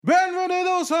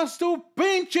Bienvenidos a tu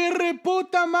pinche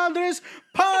reputa madres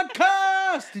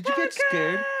podcast. Did you get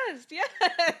scared? Yes.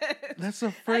 That's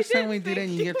the first time we did it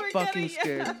and you get fucking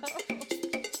scared.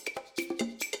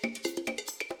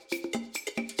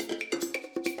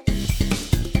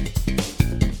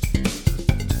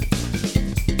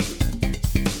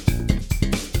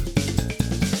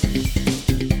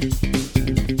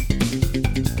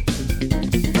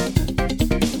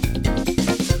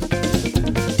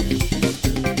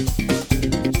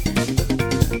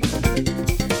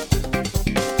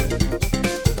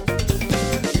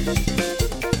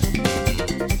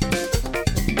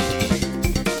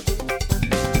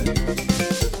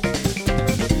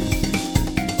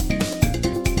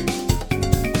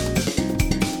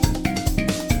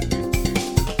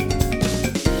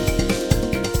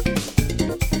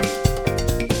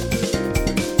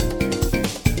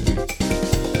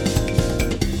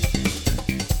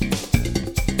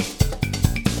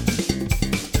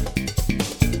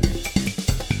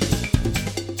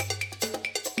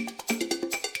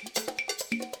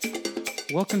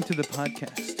 Welcome to the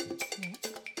podcast.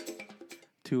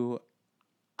 To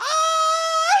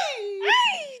Ay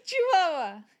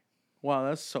Chihuahua. Wow,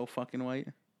 that's so fucking white.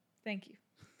 Thank you.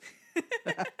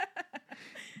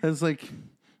 That's like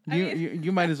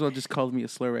you might as well just call me a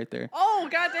slur right there. Oh,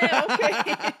 goddamn.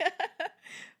 Okay.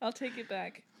 I'll take it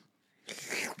back.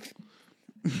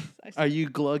 Are you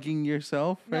glugging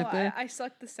yourself right there? I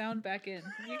sucked the sound back in.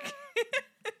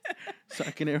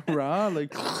 Sucking it raw?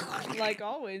 Like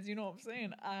always, you know what I'm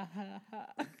saying?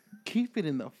 Keep it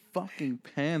in the fucking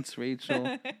pants,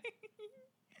 Rachel.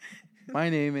 My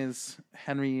name is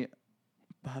Henry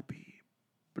Bobby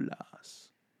Blas.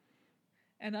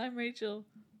 And I'm Rachel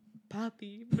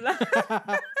Poppy Blas.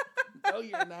 No,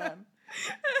 you're not.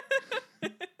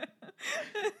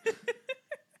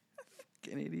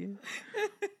 Fucking idiot.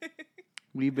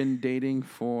 We've been dating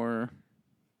for...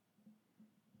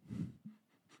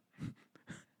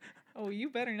 Oh, you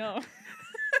better know.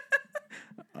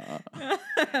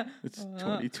 It's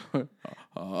 2020.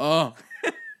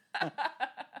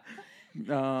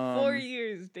 4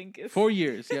 years, Dinkus. 4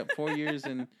 years. Yep, 4 years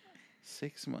and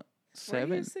 6 months. 7?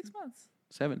 4 years, 6 months.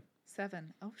 7.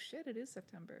 7. Oh, shit, it is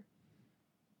September.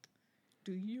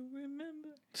 Do you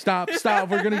remember? Stop.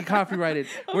 We're going to get copyrighted.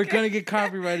 Okay. We're going to get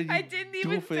copyrighted. I didn't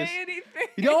even say anything.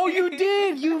 No, you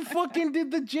did. You fucking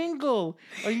did the jingle.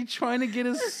 Are you trying to get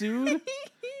us sued?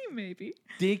 Maybe.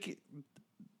 Dick,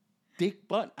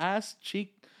 butt, ass,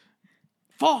 cheek.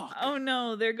 Fuck. Oh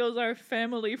no, there goes our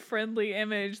family-friendly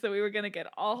image that we were going to get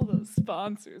all those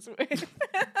sponsors with.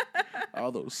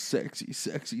 All those sexy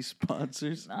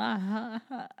sponsors.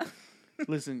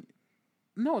 Listen,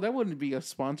 no, that wouldn't be a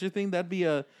sponsor thing. That'd be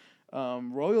a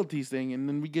royalties thing, and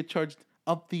then we get charged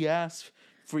up the ass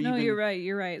for No, you're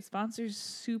right. Sponsors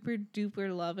super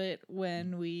duper love it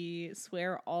when we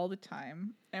swear all the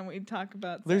time and we talk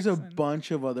about There's a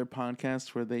bunch of other podcasts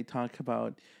where they talk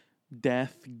about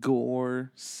death,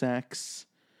 gore, sex,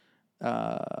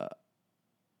 death,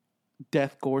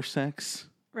 gore, sex.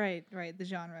 Right, the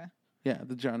genre. Yeah,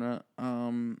 the genre.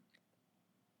 And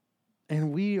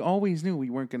we always knew we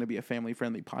weren't going to be a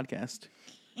family-friendly podcast.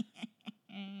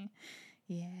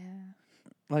 Yeah.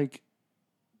 Like,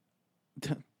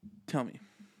 tell me.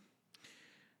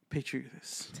 Picture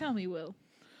this. Tell me, Will.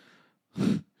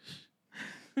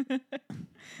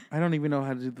 I don't even know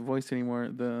how to do the voice anymore.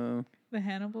 The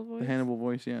Hannibal voice? The Hannibal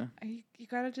voice, yeah. You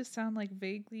gotta just sound like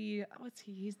vaguely... What's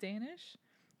he? He's Danish?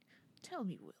 Tell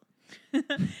me, Will.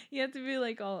 You have to be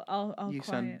like all You quiet.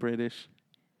 sound British.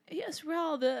 Yes,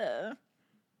 rather.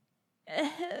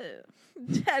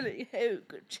 Tally ho,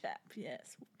 good chap,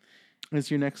 yes.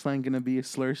 Is your next line going to be a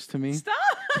slurs to me?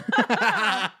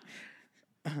 Stop!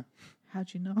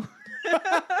 How'd you know?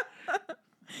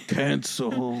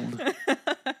 Cancelled.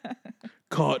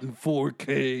 Caught in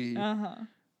 4K. Uh-huh.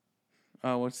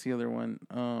 What's the other one?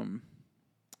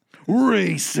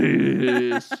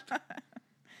 Racist.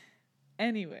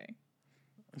 Anyway.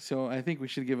 So I think we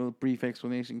should give a brief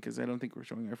explanation because I don't think we're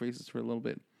showing our faces for a little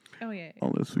bit. Oh, yeah.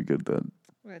 Unless we get that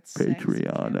That's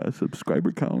Patreon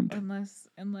subscriber count. Unless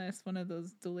one of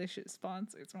those delicious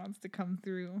sponsors wants to come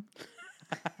through.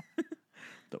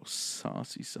 Those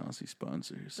saucy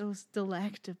sponsors. Those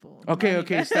delectable.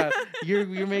 Okay, stop.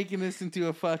 You're making this into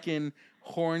a fucking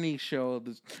horny show.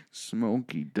 This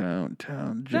smoky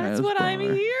downtown jazz That's what bar. I'm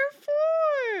here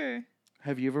for.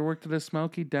 Have you ever worked at a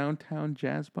smoky downtown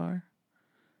jazz bar?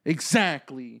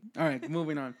 Exactly. All right,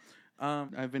 moving on.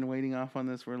 I've been waiting off on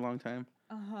this for a long time.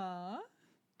 Uh-huh.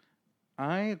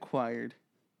 I acquired...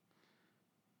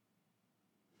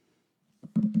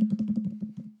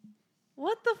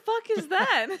 What the fuck is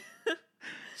that?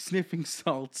 sniffing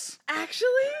salts. Actually?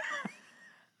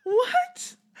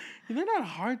 What? They're not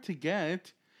hard to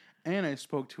get. And I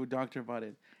spoke to a doctor about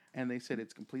it, and they said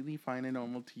it's completely fine and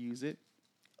normal to use it.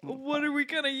 What are we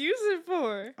gonna use it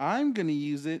for? I'm gonna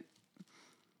use it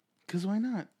because why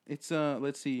not? It's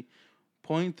let's see,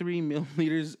 0.3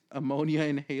 milliliters ammonia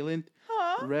inhalant,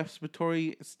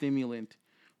 respiratory stimulant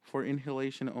for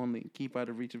inhalation only. Keep out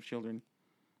of reach of children.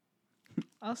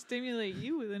 I'll stimulate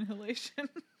you with inhalation.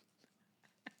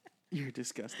 You're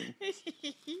disgusting.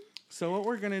 So what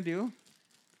we're gonna do?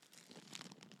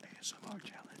 ASMR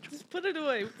challenge. Just put it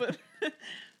away. But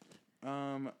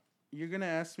you're gonna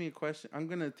ask me a question. I'm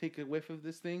gonna take a whiff of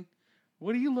this thing.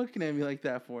 What are you looking at me like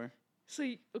that for? So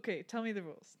okay, tell me the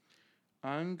rules.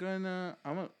 I'm kind of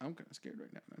scared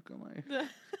right now. Not gonna lie.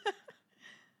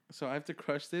 So I have to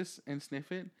crush this and sniff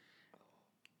it,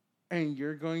 and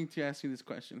you're going to ask me this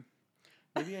question.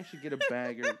 Maybe I should get a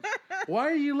bag. Or why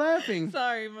are you laughing?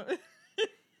 Sorry.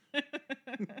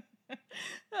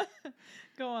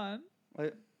 Go on.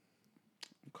 I'm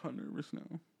kind of nervous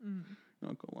now.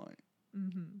 Not gonna lie.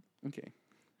 Okay.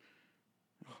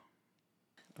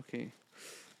 Okay.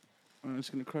 I'm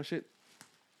just gonna crush it.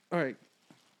 All right.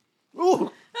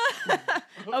 Ooh.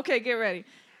 Okay, get ready.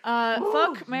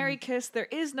 Fuck, marry, kiss. There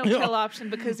is no kill option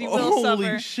because you will suffer.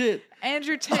 Holy shit.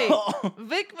 Andrew Tate,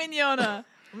 Vic Mignogna,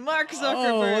 Mark Zuckerberg.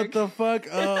 Oh, what the fuck?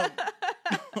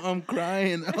 I'm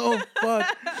crying. Oh,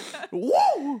 fuck.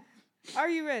 Woo! Are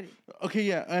you ready? Okay,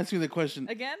 yeah. Ask me the question.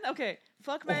 Again? Okay.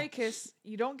 Fuck, marry, kiss.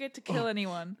 You don't get to kill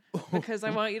anyone because I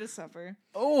want you to suffer.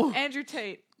 Oh. Andrew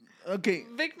Tate. Okay.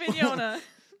 Vic Mignogna.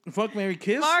 Fuck, marry,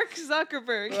 kiss. Mark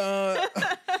Zuckerberg.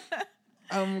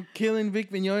 I'm killing Vic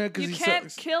Mignogna because he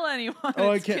can't sucks. kill anyone.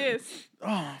 Oh, it's I can't. Kiss.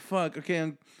 Oh, fuck.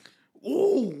 Okay.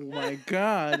 Oh, my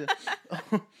God.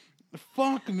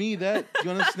 Fuck me. That. You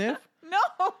want to sniff? No.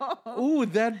 Ooh,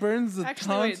 that burns the Actually,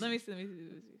 tongue. wait. Let me see.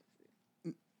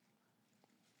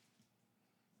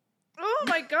 Oh,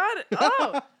 my God.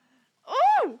 Oh.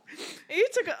 Oh. You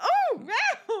took a... Oh,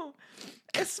 wow.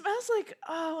 It smells like,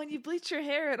 when you bleach your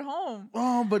hair at home.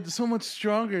 Oh, but so much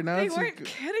stronger. Now They it's weren't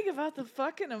kidding about the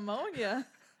fucking ammonia.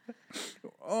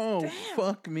 Oh, Damn.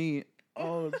 fuck me.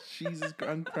 Oh, Jesus.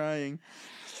 I'm crying.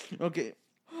 Okay.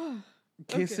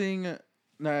 Kissing. Okay.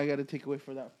 No, I got to take away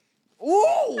for that.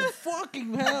 Oh,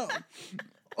 fucking hell.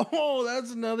 Oh,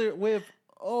 that's another whiff.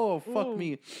 Oh, fuck Ooh.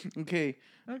 me. Okay.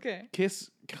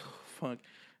 Kiss. Oh, fuck.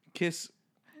 Kiss.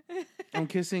 I'm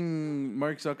kissing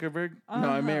Mark Zuckerberg. No,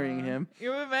 I'm marrying him. You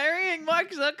were marrying Mark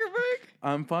Zuckerberg?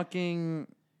 I'm fucking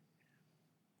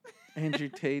Andrew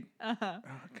Tate. Oh,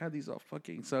 God, these all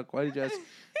fucking suck. Why did you ask?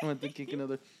 I want to kick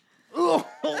another. Oh,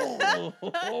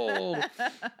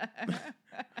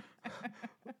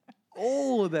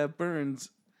 that burns.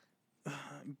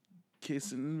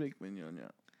 Kissing Vic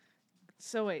Mignogna.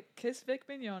 So wait, kiss Vic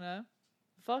Mignogna,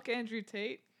 fuck Andrew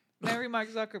Tate, marry Mark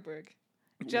Zuckerberg.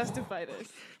 Justify this.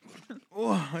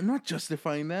 Oh, I'm not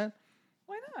justifying that.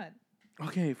 Why not?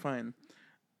 Okay, fine.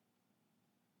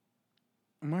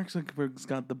 Mark Zuckerberg's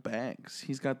got the bags.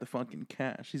 He's got the fucking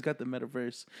cash. He's got the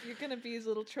metaverse. You're gonna be his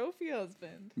little trophy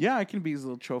husband. Yeah, I can be his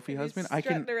little trophy husband. I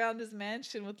can around his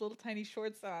mansion with little tiny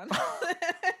shorts on.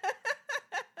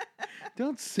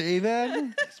 Don't say that.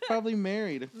 He's probably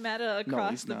married. Meta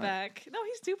across the back. No,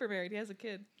 he's super married. He has a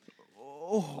kid.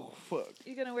 Oh, fuck.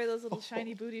 You're gonna wear those little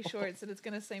shiny booty shorts, and it's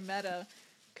gonna say Meta,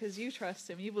 because you trust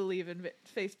him. You believe in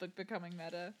Facebook becoming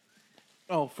Meta.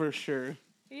 Oh, for sure.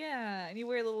 Yeah, and you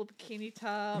wear a little bikini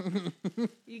top.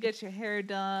 You get your hair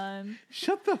done.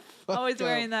 Shut the fuck Always up.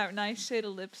 wearing that nice shade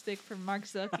of lipstick from Mark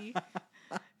Zucky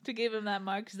to give him that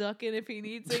Mark Zuckin if he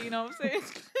needs it. You know what I'm saying?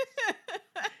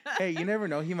 Hey, you never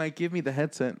know. He might give me the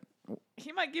headset.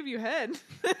 He might give you head.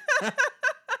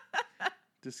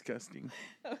 Disgusting.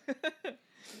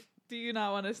 Do you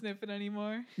not want to sniff it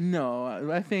anymore? No,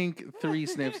 I think 3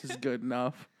 sniffs is good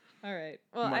enough. All right.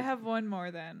 Well, I have one more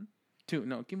then. 2.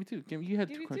 No, give me 2. You had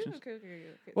 2 questions. 2? Okay.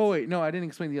 Oh, wait. No, I didn't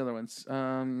explain the other ones.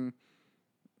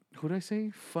 Who did I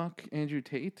say? Fuck Andrew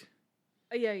Tate?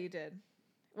 Yeah, you did.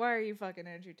 Why are you fucking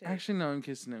Andrew Tate? Actually, no, I'm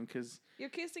kissing him because... You're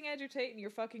kissing Andrew Tate and you're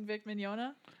fucking Vic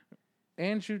Mignogna?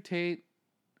 Andrew Tate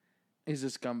is a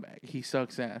scumbag. He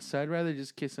sucks ass. So I'd rather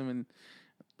just kiss him and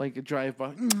like a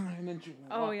drive-by. And then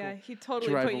he'd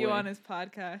totally put you on his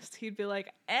podcast. He'd be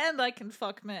like, and I can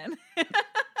fuck men.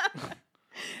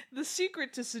 The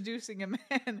secret to seducing a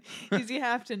man is you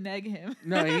have to neg him.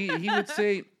 No, he would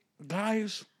say,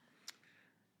 guys,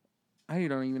 I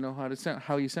don't even know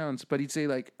how he sounds, but he'd say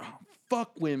like, oh,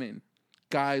 fuck women.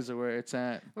 Guys are where it's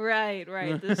at. Right.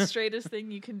 The straightest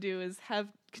thing you can do is have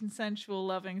consensual,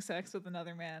 loving sex with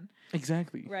another man.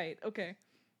 Exactly. Right. Okay.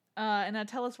 And now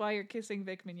tell us why you're kissing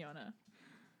Vic Mignogna.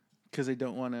 Because I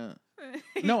don't want to.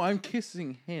 No, I'm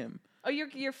kissing him. Oh,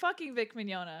 you're fucking Vic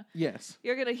Mignogna. Yes.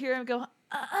 You're gonna hear him go.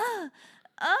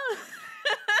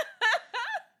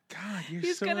 God, you're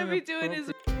He's so gonna be doing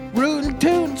his. Rootin',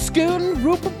 tootin', scootin',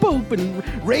 roopin' poopin'.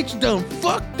 Rachel done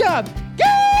fucked up.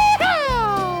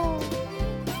 Yeah!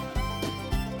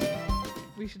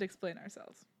 We should explain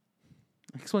ourselves.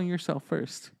 Explain yourself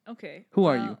first. Okay. Who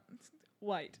are you?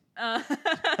 White.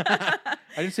 I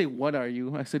didn't say what are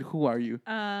you. I said who are you.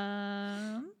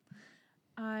 I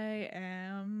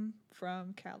am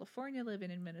from California, living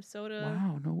in Minnesota.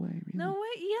 Wow, no way. Really? No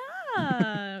way.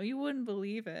 Yeah, you wouldn't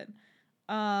believe it.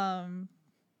 I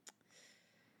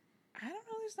don't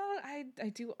know. There's not. I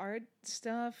do art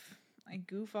stuff. I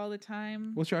goof all the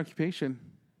time. What's your occupation?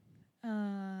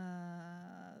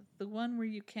 The one where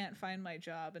you can't find my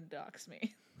job and dox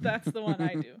me. That's the one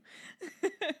I do.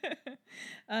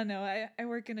 No, I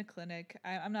work in a clinic.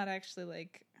 I'm not actually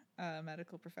like a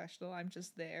medical professional. I'm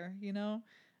just there, you know?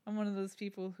 I'm one of those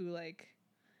people who like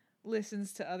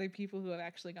listens to other people who have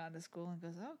actually gone to school and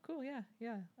goes, oh, cool, yeah,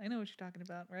 I know what you're talking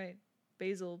about, right?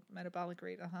 Basal metabolic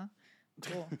rate,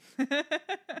 cool.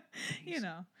 You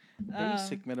know.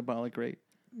 Basic metabolic rate.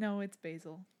 No, it's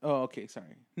basal. Oh, okay,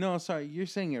 sorry. No, sorry, you're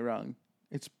saying it wrong.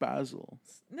 It's basil.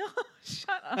 No,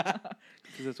 shut up.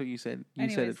 Because that's what you said. You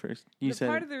Anyways, said it first.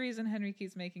 Part of the reason Henry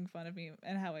keeps making fun of me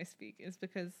and how I speak is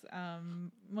because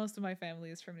most of my family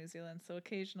is from New Zealand, so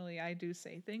occasionally I do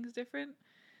say things different.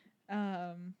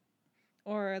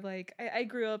 Or like I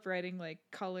grew up writing like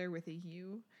color with a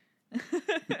U.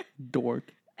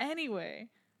 Dork. Anyway,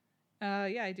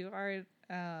 yeah, I do art.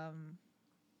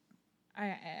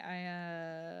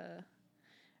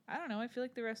 I don't know. I feel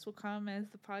like the rest will come as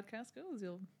the podcast goes.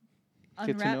 You'll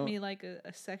unwrap me like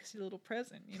a sexy little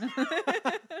present, you know?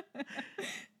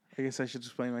 I guess I should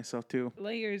explain myself too.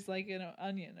 Layers like an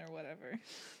onion or whatever.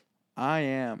 I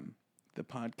am the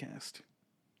podcast.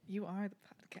 You are the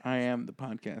podcast. I am the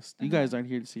podcast. You guys aren't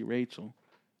here to see Rachel.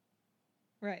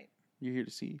 Right. You're here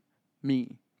to see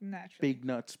me. Naturally. Big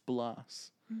Nuts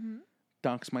Bloss. Mm-hmm.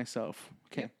 Dox myself.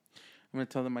 Okay. Yep. I'm going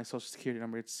to tell them my social security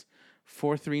number. It's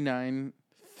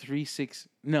 43936.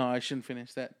 No, I shouldn't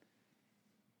finish that.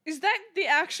 Is that the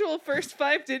actual first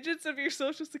 5 digits of your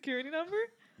social security number?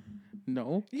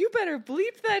 No. You better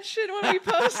bleep that shit when we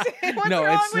post it. What's no,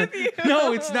 wrong it's with you?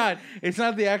 No, it's not. It's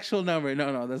not the actual number.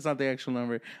 No, that's not the actual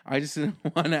number. I just didn't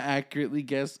want to accurately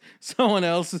guess someone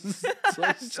else's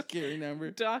social security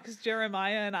number. Docs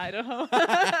Jeremiah in Idaho.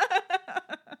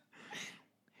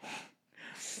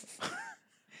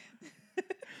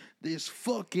 This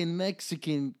fucking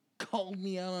Mexican called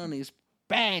me out on his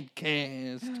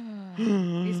podcast.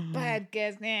 His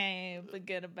podcast, nah,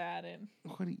 forget about it.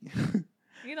 What are you?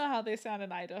 You know how they sound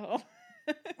in Idaho.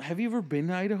 Have you ever been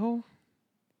to Idaho?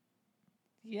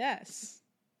 Yes.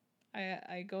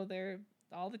 I go there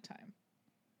all the time.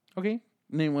 Okay.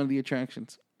 Name one of the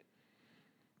attractions.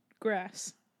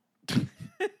 Grass.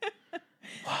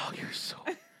 Wow, you're so...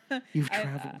 You've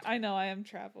traveled. I know, I am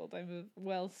traveled. I'm a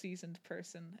well-seasoned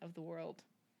person of the world.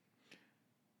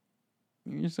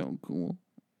 You're so cool.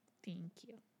 Thank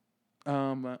you.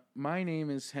 My name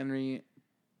is Henry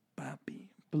Papi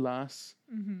Blas.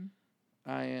 Mm-hmm.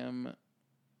 I am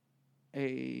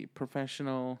a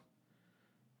professional.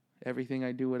 Everything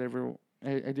I do, whatever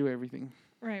I do, everything.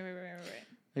 Right.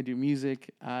 I do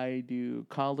music. I do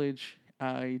college.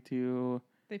 I do.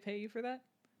 They pay you for that?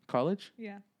 College?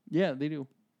 Yeah. Yeah, they do.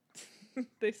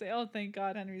 They say, "Oh, thank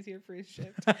God, Henry's here for his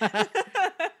shift."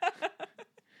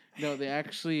 No, they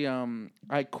actually.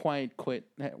 I quit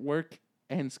at work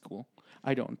and school.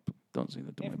 I don't say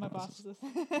that to my bosses.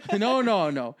 No.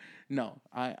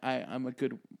 I'm a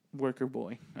good worker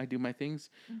boy. I do my things.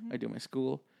 Mm-hmm. I do my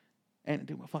school, and I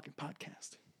do my fucking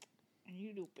podcast. And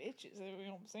you do bitches. You know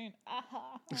what I'm saying?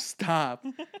 Stop.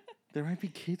 There might be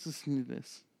kids listening to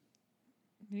this.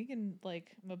 We can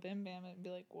like mabim bam it and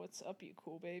be like, "What's up, you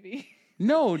cool baby?"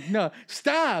 No,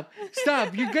 stop.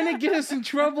 You're gonna get us in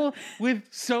trouble with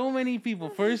so many people.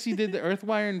 First, you did the Earth,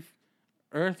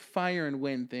 Fire, and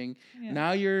Wind thing. Yeah.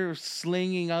 Now you're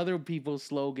slinging other people's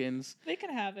slogans. They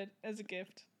can have it as a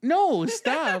gift. No,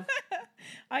 stop.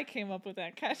 I came up with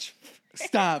that catchphrase.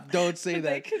 Stop! Don't say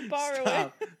that. They can borrow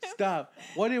it. Stop.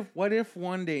 What if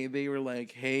one day they were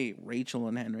like, "Hey, Rachel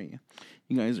and Henry,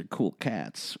 you guys are cool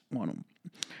cats. Want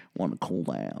a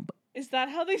collab?" Is that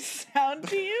how they sound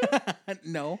to you?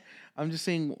 No, I'm just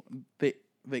saying they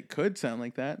could sound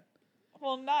like that.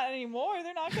 Well, not anymore.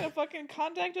 They're not gonna fucking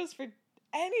contact us for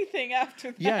anything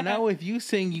after that. Yeah, now with you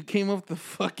saying you came up with the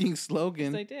fucking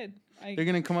slogan. Yes, I did. They're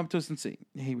gonna come up to us and say,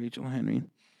 "Hey, Rachel and Henry."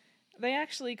 They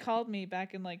actually called me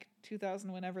back in like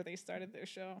 2000, whenever they started their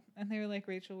show, and they were like,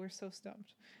 "Rachel, we're so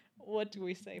stumped. What do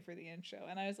we say for the intro?"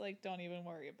 And I was like, "Don't even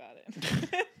worry about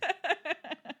it."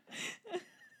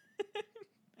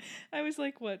 I was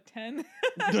like, what, 10?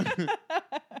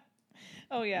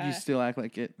 Oh yeah. You still act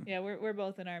like it. Yeah, we're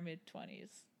both in our mid-20s,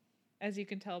 as you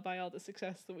can tell by all the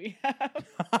success that we have.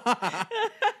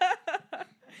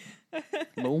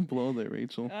 Low blow there,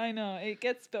 Rachel. I know it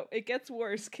gets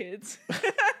worse, kids.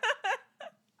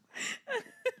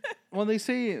 Well, they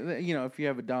say that, if you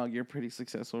have a dog, you're pretty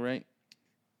successful, right?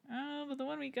 Oh, but the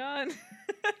one we got.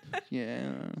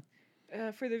 Yeah.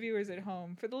 For the viewers at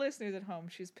home, for the listeners at home,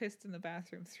 she's pissed in the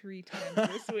bathroom 3 times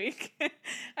this week.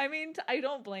 I mean, I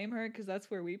don't blame her because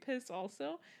that's where we piss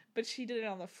also, but she did it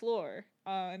on the floor,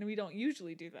 and we don't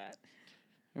usually do that.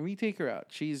 And we take her out.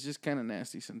 She's just kind of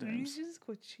nasty sometimes. She's just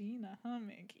cochina, huh,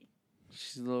 Maggie?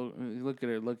 She's look at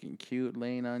her looking cute,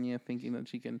 laying on you, thinking that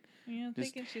she can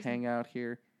just hang out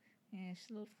here. Yeah, she's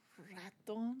a little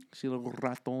raton. She's a little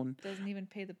raton. Doesn't even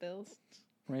pay the bills.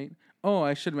 Right? Oh,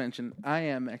 I should mention, I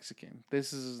am Mexican.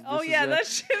 This that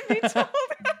should be told.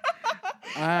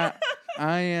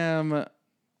 I'm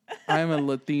a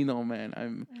Latino man.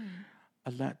 I'm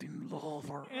a Latin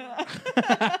lover. Yeah.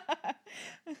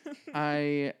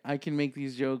 I can make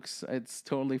these jokes. It's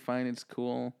totally fine. It's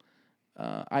cool.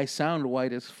 I sound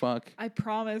white as fuck. I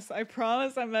promise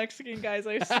I'm Mexican, guys.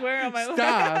 I swear on my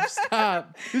life.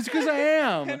 Stop. It's because I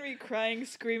am. Henry crying,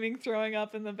 screaming, throwing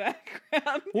up in the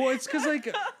background. Well, it's because,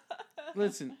 like,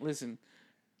 listen.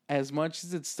 As much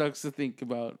as it sucks to think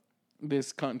about,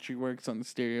 this country works on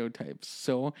stereotypes.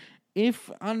 So,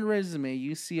 if on the resume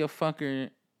you see a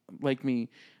fucker like me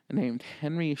named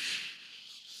Henry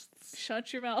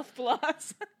Shut your mouth,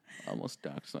 Bloss. Almost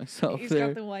doxed myself. He's there.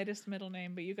 got the whitest middle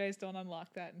name, but you guys don't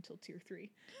unlock that until tier 3.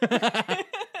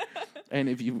 And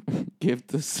if you give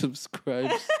the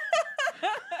subscribes,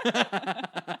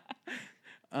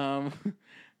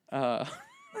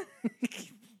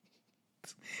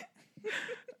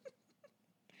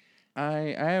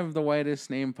 I have the whitest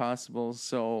name possible,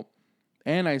 so,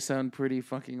 and I sound pretty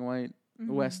fucking white,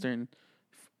 Western.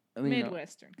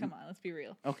 Midwestern. Come on, let's be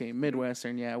real. Okay,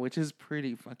 Midwestern, yeah, which is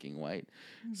pretty fucking white.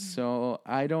 So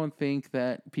I don't think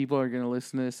that people are going to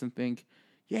listen to this and think,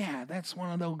 yeah, that's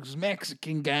one of those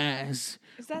Mexican guys.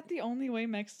 Is that the only way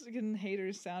Mexican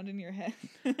haters sound in your head?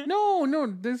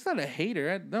 No, that's not a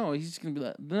hater. No, he's just going to be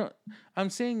like, no. I'm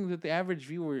saying that the average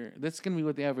viewer, that's going to be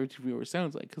what the average viewer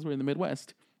sounds like because we're in the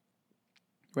Midwest.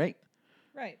 Right?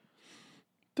 Right.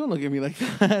 Don't look at me like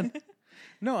that.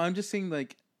 No, I'm just saying,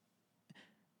 like,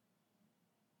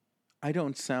 I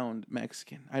don't sound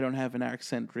Mexican. I don't have an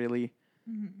accent, really.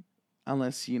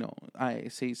 Unless, I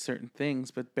say certain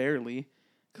things, but barely.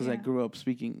 Because I grew up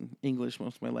speaking English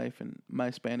most of my life, and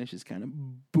my Spanish is kind of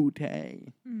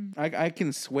bootay. I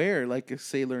can swear like a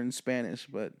sailor in Spanish,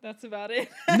 but... That's about it.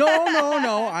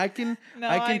 No. I can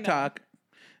talk.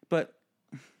 But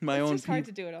it's just hard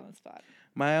to do it on the spot.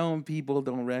 My own people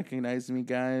don't recognize me,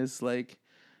 guys. Like,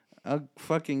 I'll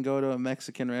fucking go to a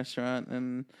Mexican restaurant,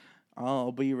 and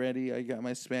I'll be ready. I got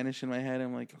my Spanish in my head.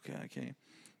 I'm like, okay.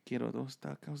 Quiero 2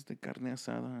 tacos de carne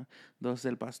asada, 2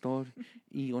 del pastor,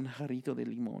 y un jarrito de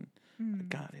limón. I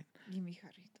got it. Give me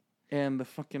jarrito. And the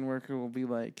fucking worker will be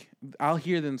like, I'll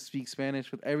hear them speak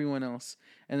Spanish with everyone else.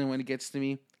 And then when it gets to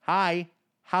me, hi,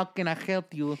 how can I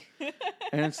help you?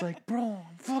 And it's like, bro,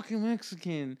 I'm fucking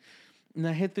Mexican. And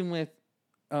I hit them with,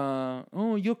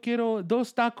 yo quiero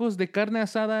 2 tacos de carne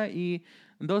asada y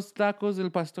 2 tacos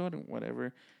del pastor,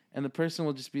 whatever. And the person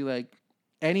will just be like,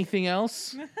 anything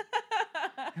else?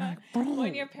 Like,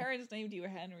 when your parents named you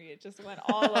Henry, it just went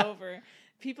all over.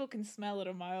 People can smell it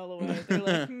a mile away. They're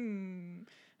like,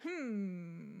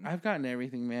 I've gotten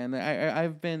everything, man.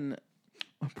 I've been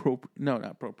not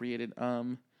appropriated.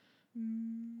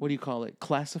 What do you call it?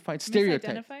 Classified,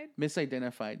 stereotyped,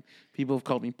 misidentified. People have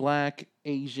called me black,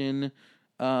 Asian,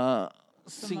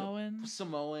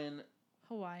 Samoan,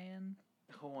 Hawaiian,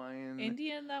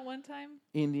 Indian that one time.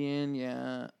 Indian,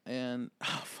 yeah, and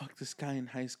fuck this guy in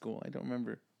high school. I don't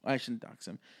remember. I shouldn't dox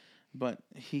him, but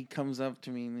he comes up to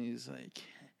me and he's like,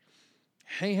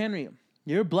 "Hey Henry,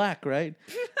 you're black, right?"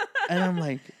 And I'm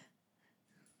like,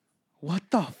 "What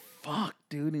the fuck,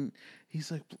 dude?" And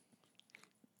he's like,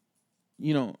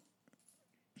 "You're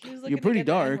pretty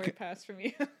dark." Pass from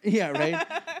you. Yeah, right.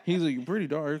 He's like, "You're pretty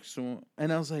dark." So,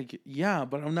 and I was like, "Yeah,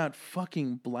 but I'm not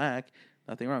fucking black.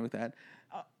 Nothing wrong with that."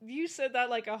 You said that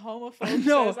like a homophobe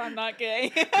says I'm not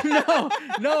gay. No.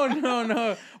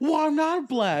 Well, I'm not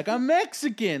black. I'm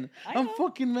Mexican. I'm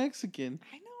fucking Mexican.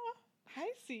 I know.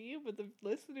 I see you, but the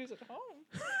listeners at home.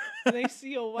 They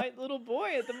see a white little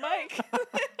boy at the mic.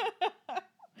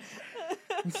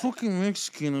 I'm fucking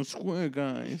Mexican, I swear,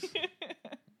 guys.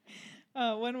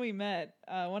 When we met,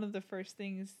 one of the first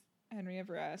things Henry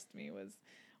ever asked me was,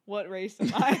 "What race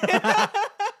am I?"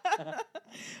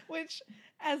 Which,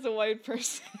 as a white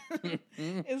person,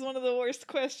 is one of the worst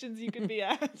questions you could be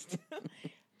asked.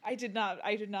 I did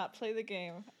not play the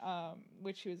game,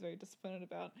 which he was very disappointed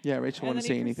about. Yeah, Rachel wouldn't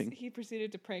say anything. He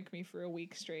proceeded to prank me for a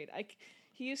week straight.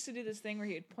 He used to do this thing where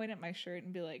he'd point at my shirt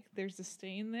and be like, "There's a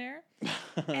stain there,"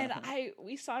 and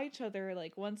we saw each other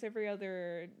like once every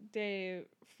other day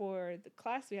for the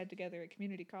class we had together at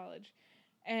community college,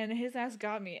 and his ass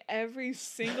got me every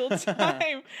single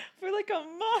time for like a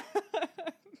month.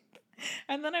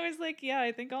 And then I was like, yeah,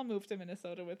 I think I'll move to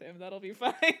Minnesota with him. That'll be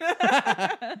fine.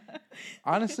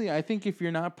 Honestly, I think if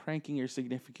you're not pranking your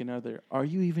significant other, are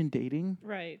you even dating?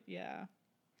 Right, yeah.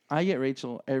 I get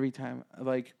Rachel every time.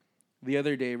 Like, the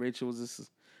other day, Rachel was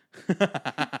this...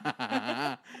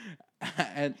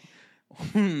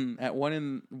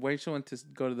 Rachel went to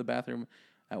go to the bathroom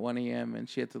at 1 a.m. and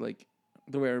she had to, like,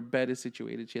 the way her bed is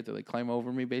situated, she had to, like, climb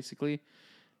over me, basically.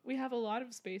 We have a lot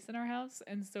of space in our house,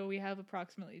 and so we have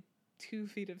approximately 2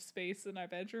 feet of space in our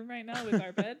bedroom right now with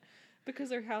our bed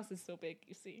because our house is so big,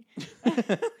 you see.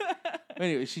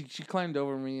 Anyway, she climbed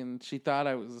over me and she thought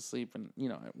I was asleep, and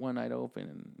one night open,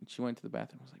 and she went to the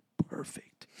bathroom. I was like,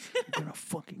 perfect. I'm gonna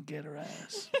fucking get her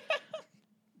ass.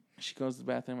 She goes to the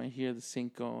bathroom. I hear the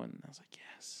sink go, and I was like,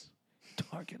 yes,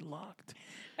 target locked.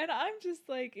 And I'm just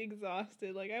like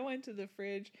exhausted. Like I went to the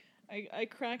fridge. I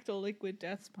cracked a Liquid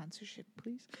Death sponsorship,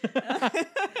 please.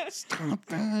 Stop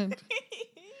that.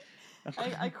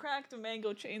 I cracked a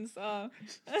mango chainsaw.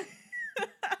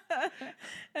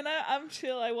 And I'm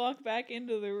chill. I walk back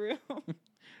into the room.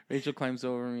 Rachel climbs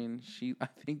over me and I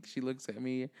think she looks at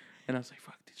me and I was like,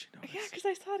 fuck, did you notice? Yeah, because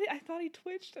I thought he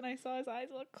twitched and I saw his eyes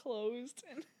look closed.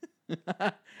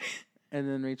 And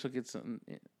then Rachel gets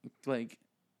like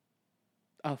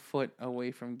a foot away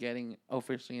from getting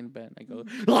officially in bed. I go,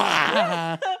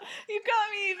 ah! You got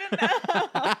me even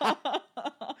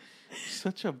now.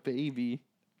 Such a baby.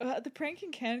 The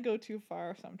pranking can go too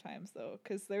far sometimes, though,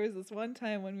 because there was this one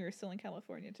time when we were still in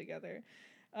California together.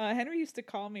 Henry used to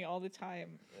call me all the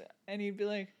time, and he'd be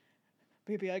like,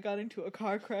 "Baby, I got into a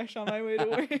car crash on my way to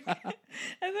work." And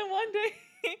then one day...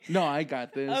 No, I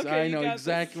got this. Okay, I know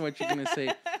exactly what you're going to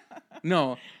say.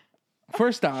 No.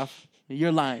 First off,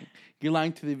 you're lying. You're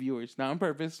lying to the viewers. Not on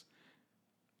purpose.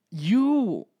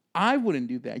 I wouldn't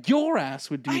do that. Your ass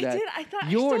would do that. I did. I thought I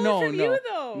stole it from you,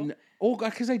 though. Oh,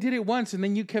 because I did it once, and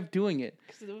then you kept doing it.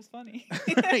 Because it was funny.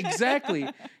 Exactly.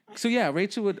 So, yeah,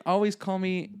 Rachel would always call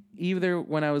me either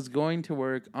when I was going to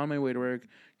work, on my way to work,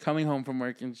 coming home from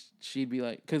work, and she'd be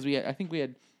like, because I think we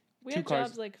had two cars.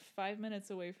 Jobs like 5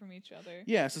 minutes away from each other.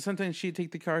 Yeah, so sometimes she'd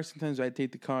take the car, sometimes I'd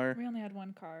take the car. We only had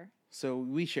one car. So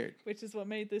we shared. Which is what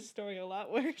made this story a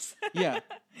lot worse. Yeah.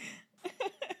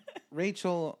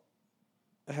 Rachel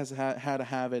has had a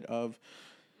habit of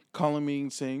calling me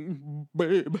and saying,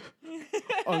 "Babe,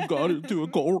 I got into a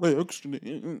car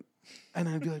accident." And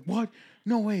I'd be like, "What?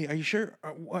 No way. Are you sure?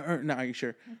 No, are you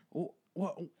sure?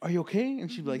 What? Are you okay?" And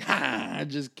she'd be like, "Ha,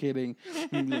 just kidding."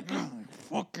 And be like, "Oh,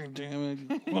 fucking damn it,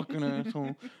 you fucking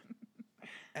asshole."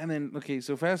 And then, okay,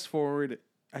 so fast forward,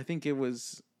 I think it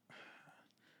was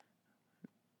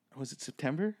it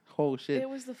September? Oh, shit. It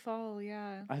was the fall,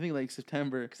 yeah. I think like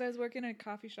September. Because I was working at a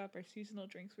coffee shop. Our seasonal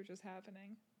drinks were just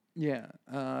happening. Yeah.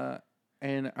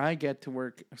 And I get to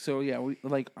work. So, yeah,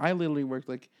 I literally worked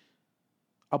like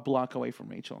a block away from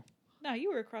Rachel. No,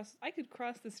 you were across. I could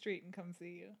cross the street and come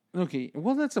see you. Okay.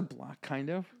 Well, that's a block, kind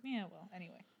of. Yeah, well,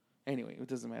 anyway. Anyway, it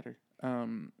doesn't matter.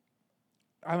 I'm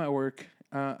at work.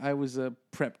 I was a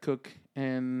prep cook,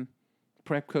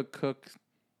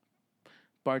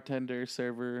 bartender,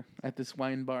 server at this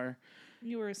wine bar.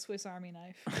 You were a Swiss Army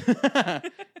knife.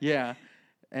 Yeah.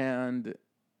 And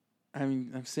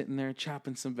I'm sitting there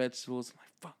chopping some vegetables. I'm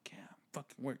like, fuck yeah, I'm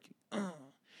fucking working.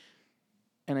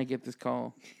 And I get this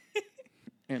call.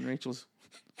 And Rachel's,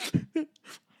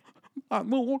 I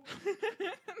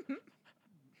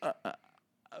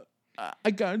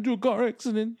got into a car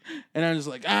accident. And I'm just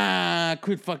like,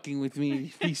 quit fucking with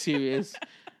me. Be serious.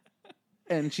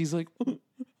 And she's like,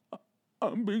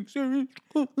 I'm being serious.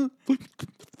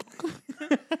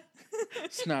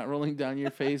 Snot rolling down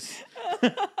your face.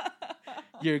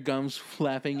 Your gums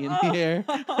flapping in the air.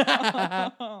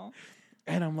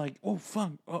 And I'm like, oh,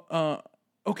 fuck.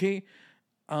 Okay.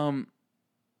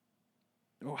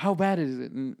 How bad is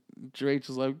it? And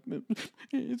Rachel's like,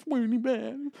 it's really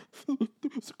bad.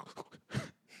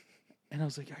 And I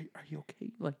was like, are you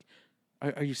okay? Like,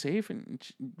 are you safe? And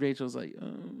Rachel's like,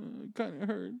 kind of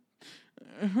hurt.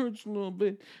 It hurts a little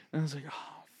bit. And I was like,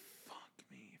 oh, fuck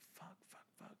me. Fuck.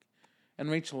 And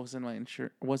Rachel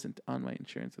wasn't on my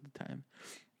insurance at the time.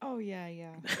 Oh, yeah.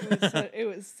 It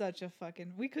was such a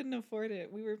fucking... We couldn't afford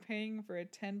it. We were paying for a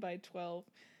 10 by 12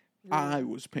 room. I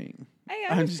was paying.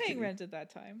 I was paying rent at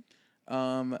that time.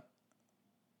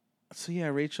 So, yeah,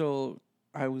 Rachel,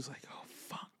 I was like, oh,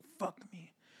 fuck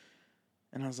me.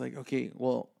 And I was like, okay,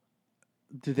 well,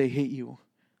 did they hit you?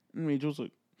 And Rachel's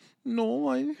like, no,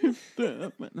 I hit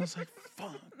them. And I was like,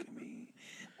 fuck me.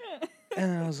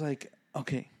 And I was like,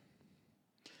 okay.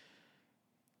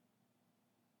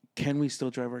 Can we still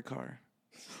drive our car?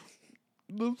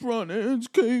 The front end's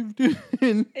caved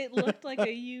in. It looked like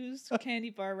a used candy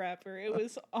bar wrapper. It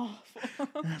was awful.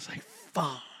 And I was like,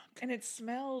 fuck. And it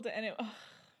smelled, and it...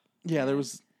 Yeah, there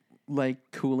was, like,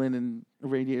 coolant and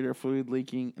radiator fluid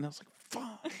leaking. And I was like,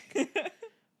 fuck.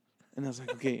 And I was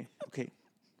like, okay.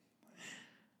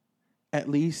 At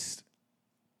least,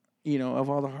 you know, of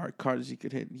all the hard cars you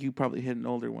could hit, you probably hit an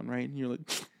older one, right? And you're like,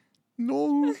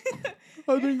 no,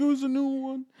 I think it was a new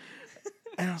one.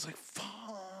 And I was like,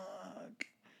 fuck.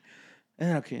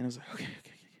 And I was like, okay.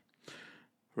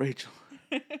 Rachel,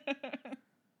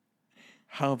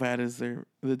 how bad is the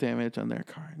damage on their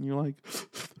car? And you're like,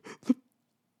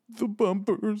 the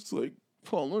bumper's like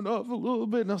falling off a little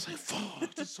bit. And I was like,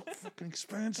 fuck, this is so fucking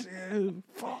expensive.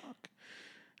 Fuck.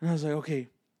 And I was like, okay,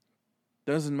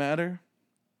 doesn't matter.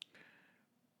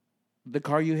 The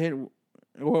car you hit,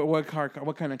 what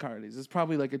kind of car it is? It's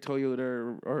probably like a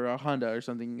Toyota or a Honda or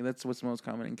something. That's what's most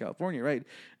common in California, right?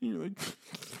 And you're like,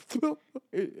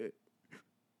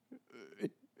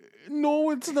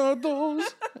 no, it's not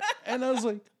those. And I was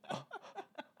like,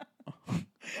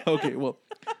 okay, well,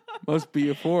 must be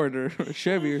a Ford or a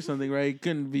Chevy or something, right? It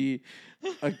couldn't be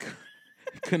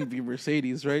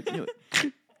Mercedes, right? You're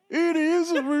like, it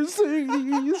is a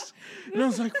Mercedes. And I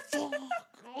was like, fuck.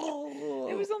 Oh.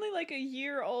 It was only like a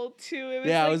year old, too. It was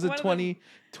it like was a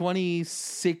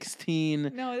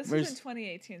 2016. No, this was in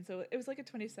 2018, so it was like a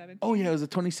 2017. Oh, yeah, it was a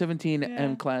 2017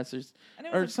 M-Class or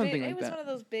something like that. It was one of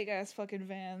those big-ass fucking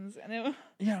vans. And it was,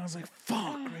 yeah, I was like,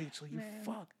 fuck, Rachel, you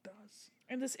fucked us.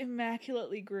 And this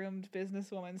immaculately groomed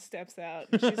businesswoman steps out,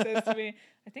 and she says to me,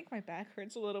 I think my back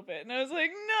hurts a little bit. And I was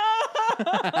like,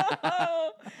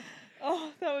 no!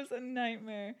 Oh, that was a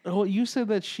nightmare. Oh, you said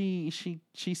that she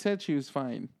said she was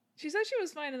fine. She said she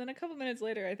was fine, and then a couple minutes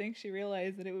later, I think she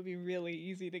realized that it would be really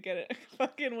easy to get a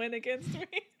fucking win against me.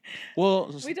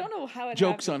 Well, we don't know how it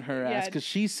jokes happened. On her ass, because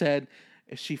she said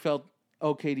if she felt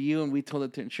okay to you, and we told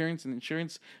it to insurance, and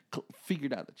insurance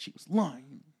figured out that she was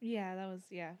lying. Yeah,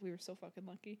 we were so fucking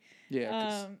lucky. Yeah,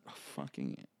 because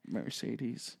fucking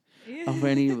Mercedes. Of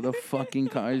any of the fucking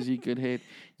cars you could hit,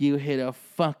 you hit a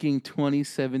fucking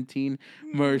 2017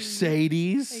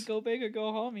 Mercedes. Hey, go big or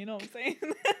go home, you know what I'm saying?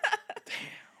 Damn.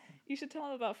 You should tell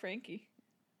him about Frankie.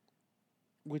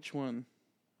 Which one?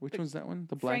 Which one's that one?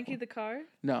 The black Frankie one? the car?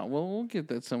 No, well, we'll get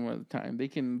that some other time. They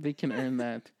can earn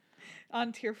that.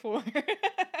 On tier 4.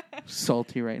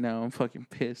 Salty right now. I'm fucking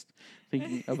pissed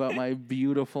thinking about my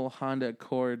beautiful Honda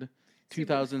Accord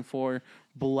 2004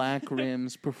 black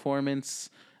rims, performance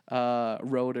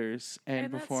rotors,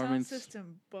 and performance. That sound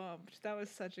system bumped. That was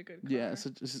such a good car. Yeah, so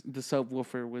the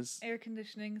subwoofer was air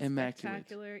conditioning, immaculate.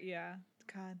 Spectacular. Yeah,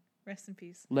 God, rest in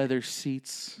peace. Leather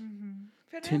seats,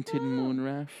 tinted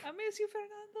moonroof. I miss you,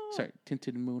 Fernando. Sorry,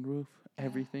 tinted moonroof.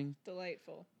 Everything.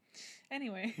 Delightful.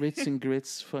 Anyway. Ritz and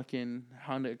Grits fucking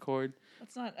Honda Accord.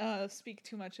 Let's not speak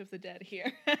too much of the dead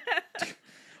here.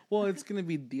 Well, it's going to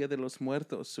be Dia de los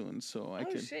Muertos soon, so I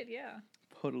can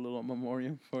put a little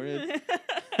memoriam for it.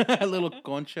 A little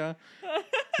concha.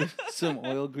 Some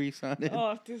oil grease on it.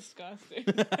 Oh, disgusting.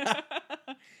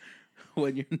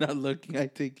 When you're not looking, I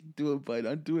do a bite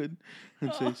onto it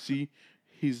and say, see,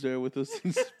 he's there with us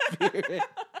in spirit.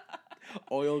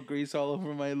 Oil grease all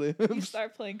over my lips. You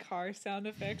start playing car sound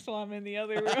effects while I'm in the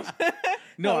other room.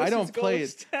 No, I don't play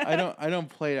it. I don't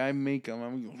play it. I make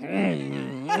them.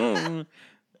 I'm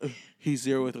he's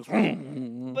there with us.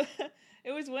 But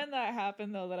it was when that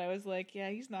happened though that I was like, yeah,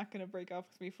 he's not gonna break up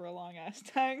with me for a long ass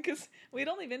time, because we'd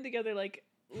only been together like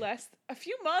a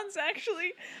few months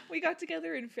actually. We got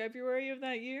together in February of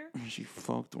that year. She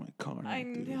fucked my car. I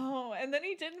know. And then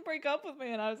he didn't break up with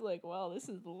me, and I was like, well, this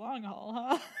is the long haul,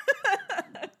 huh?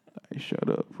 I shut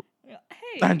up.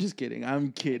 Hey. I'm just kidding.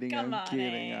 I'm kidding. Come on,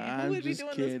 kidding. Who would be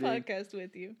doing this podcast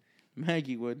with you?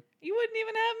 Maggie would. You wouldn't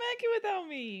even have Maggie without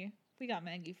me. We got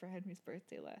Maggie for Henry's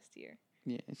birthday last year.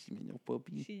 Yeah, she's a little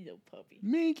puppy. She's a little puppy.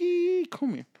 Maggie,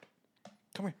 come here.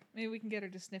 Come here. Maybe we can get her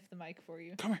to sniff the mic for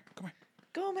you. Come here.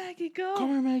 Go, Maggie, go. Come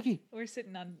here, Maggie. We're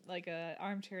sitting on like a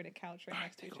armchair and a couch right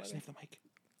next to each other. Sniff the mic.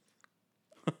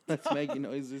 That's Maggie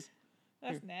noises.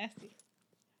 That's nasty.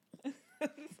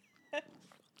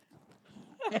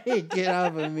 Hey, get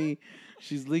off of me.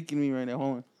 She's leaking me right now.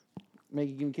 Hold on.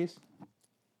 Maggie, give me a kiss.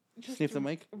 Just Sniff the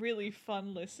mic. Really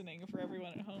fun listening for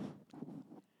everyone at home.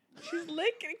 She's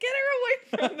licking. Get her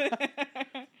away from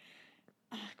there.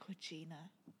 Cochina.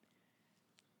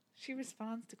 She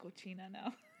responds to cochina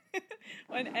now.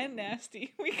 And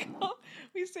nasty.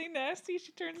 We say nasty.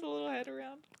 She turns the little head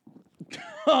around.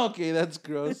 Okay, that's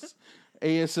gross.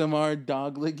 ASMR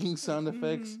dog licking sound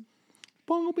effects.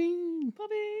 Bumblebee.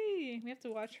 Puppy. We have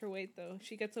to watch her weight though. If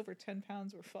she gets over 10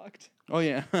 pounds, we're fucked. Oh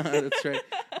yeah, that's right.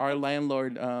 Our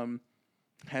landlord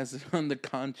has it on the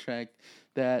contract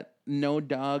that no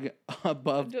dog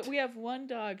above. We have one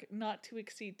dog not to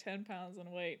exceed 10 pounds in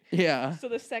weight. Yeah. So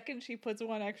the second she puts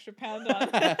 1 extra pound on,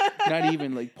 not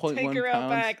even like 0.1 take her out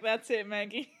pounds. back. That's it,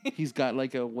 Maggie. He's got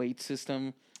like a weight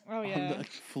system. Oh yeah. On the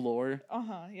floor.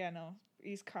 Yeah, no.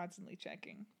 He's constantly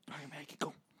checking. All right, Maggie,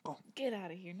 go. Get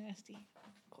out of here, nasty.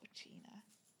 Cochina.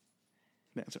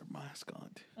 That's our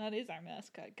mascot. That is our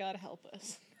mascot. God help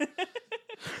us.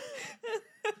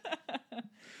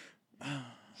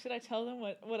 Should I tell them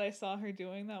what I saw her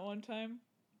doing that one time?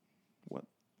 What?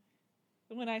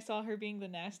 When I saw her being the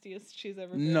nastiest she's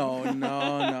ever been. No.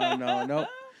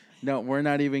 No, we're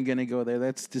not even going to go there.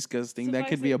 That's disgusting. That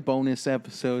could be a bonus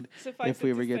episode if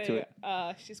we ever get to it.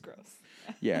 She's gross.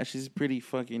 Yeah, she's pretty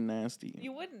fucking nasty.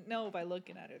 You wouldn't know by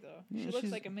looking at her, though. Yeah, she looks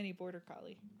like a mini border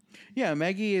collie. Yeah,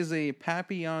 Maggie is a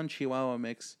Papillon Chihuahua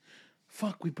mix.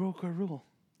 Fuck, we broke our rule.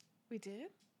 We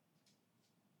did?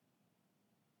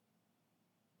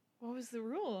 What was the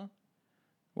rule?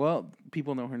 Well,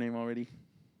 people know her name already.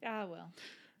 Ah, well.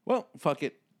 Well, fuck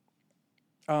it.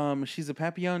 She's a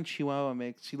Papillon Chihuahua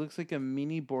mix. She looks like a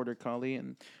mini border collie,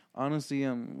 and honestly,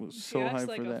 was so hyped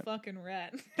like for that. A fucking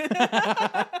rat.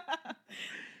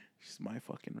 She's my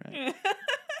fucking rat.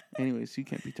 Anyways, you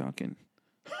can't be talking.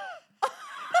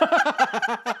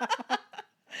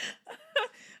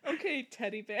 Okay,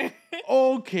 teddy bear.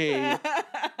 Okay.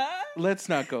 Let's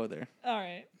not go there. All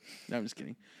right. No, I'm just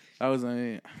kidding. I was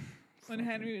when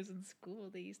Henry was in school,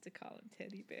 they used to call him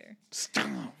Teddy Bear.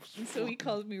 Stop. And so he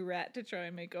called me Rat to try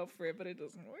and make up for it, but it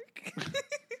doesn't work.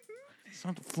 It's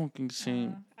not the fucking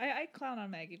same. I clown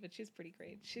on Maggie, but she's pretty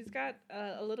great. She's got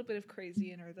a little bit of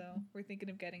crazy in her, though. We're thinking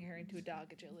of getting her into a dog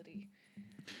agility.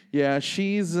 Yeah,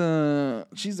 she's the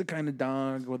kind of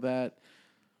dog with that.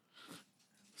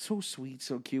 So sweet,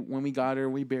 so cute. When we got her,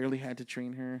 we barely had to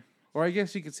train her. Or I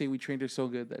guess you could say we trained her so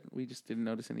good that we just didn't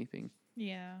notice anything.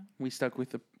 Yeah. We stuck with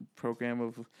the program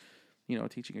of,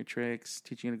 teaching her tricks,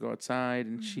 teaching her to go outside,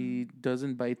 and she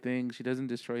doesn't bite things. She doesn't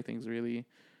destroy things, really.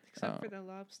 Except for the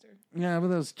lobster. Yeah, but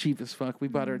that was cheap as fuck. We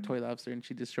bought her a toy lobster, and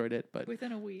she destroyed it. But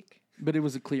within a week. But it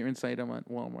was a clearance item at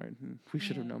Walmart, and we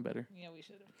should have known better. Yeah, we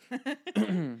should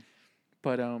have.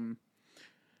 But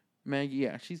Maggie,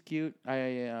 yeah, she's cute.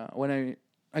 When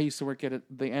I used to work at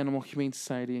the Animal Humane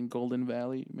Society in Golden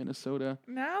Valley, Minnesota.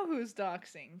 Now who's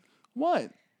doxing?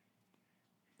 What?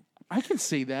 I can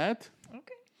say that.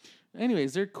 Okay.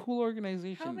 Anyways, they're a cool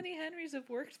organization. How many Henrys have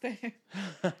worked there?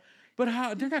 But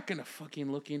how? They're not gonna fucking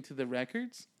look into the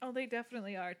records. Oh, they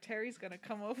definitely are. Terry's gonna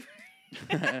come over.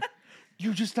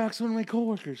 You just doxed one of my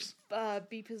coworkers.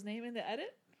 Beep his name in the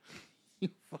edit? You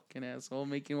fucking asshole,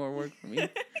 making more work for me.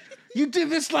 You did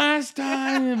this last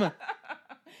time!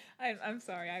 I'm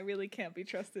sorry. I really can't be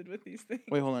trusted with these things.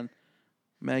 Wait, hold on.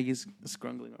 Maggie's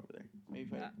scrungling over there.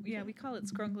 Maybe yeah, we call it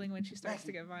scrungling when she starts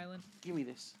to get violent. Give me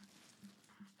this.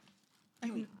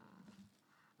 Give me.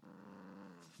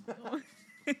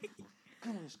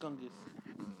 Come on, Skungus.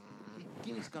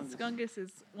 Give me Skungus. Skungus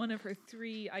is one of her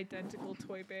 3 identical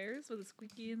toy bears with a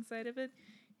squeaky inside of it.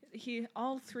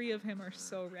 All 3 of him are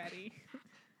so ready.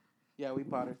 Yeah, we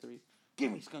bought her 3.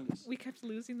 Give me Skungus. We kept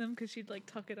losing them because she'd like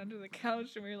tuck it under the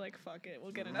couch, and we were like, "Fuck it,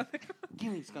 we'll get another one."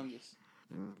 Give me Skungus.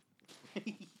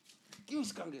 Give me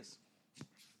Skungus.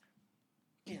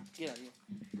 Get out of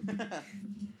here.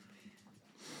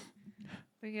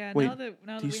 But yeah, wait, now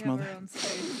that we have our own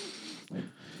space.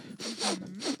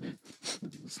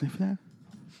 Sniff that.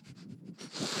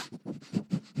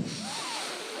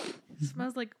 It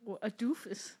smells like a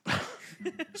doofus.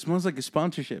 Smells like a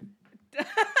sponsorship.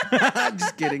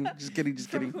 Just kidding.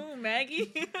 From who,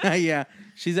 Maggie? Yeah,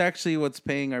 she's actually what's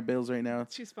paying our bills right now.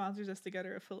 She sponsors us to get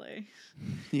her a fillet.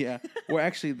 Yeah. Well,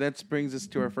 actually, that brings us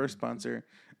to our first sponsor.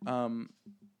 No, I'm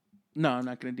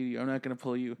not going to do you. I'm not going to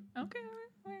pull you. Okay,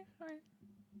 all right.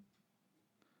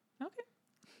 Okay.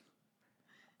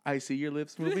 I see your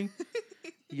lips moving.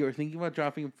 You're thinking about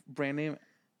dropping a brand name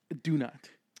Do not.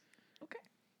 Okay.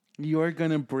 You're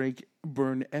gonna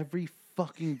burn every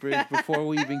fucking bridge before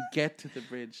we even get to the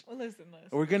bridge. Well, listen.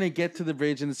 We're gonna get to the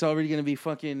bridge and it's already gonna be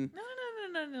fucking. No.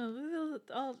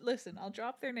 I'll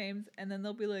drop their names and then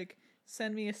they'll be like,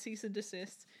 send me a cease and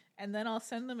desist, and then I'll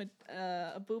send them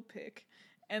a boob pic,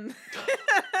 and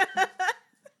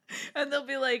and they'll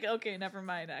be like, okay, never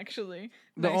mind. Actually,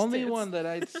 The nice only tits. one that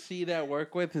I'd see that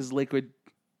work with is liquid.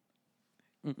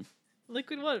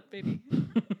 Liquid what, baby?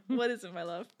 What is it, my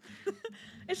love?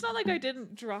 It's not like I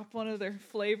didn't drop one of their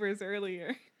flavors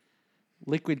earlier.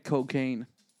 Liquid cocaine.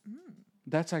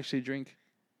 That's actually a drink.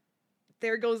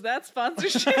 There goes that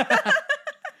sponsorship.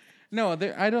 No,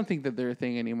 I don't think that they're a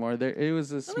thing anymore. It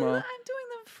was a small. I'm doing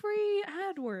them free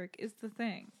ad work is the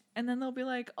thing. And then they'll be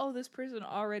like, oh, this person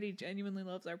already genuinely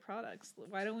loves our products.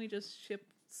 Why don't we just ship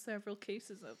several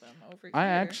cases of them over here? I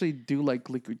actually do like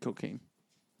liquid cocaine.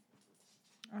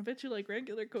 I bet you like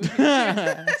regular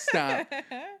cocaine. Stop.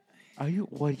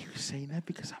 What are you saying that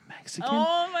because I'm Mexican?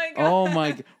 Oh my god. Oh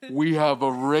my god. We have a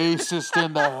racist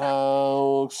in the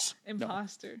house.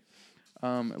 Imposter.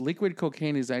 No. Liquid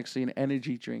cocaine is actually an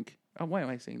energy drink. Oh, why am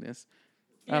I saying this?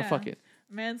 Yeah. Fuck it.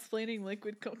 Mansplaining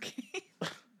liquid cocaine.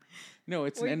 No,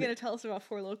 it's What are you going to tell us about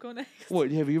Four Loko next? What,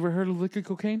 have you ever heard of liquid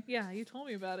cocaine? Yeah, you told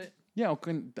me about it. Yeah,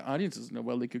 the audience doesn't know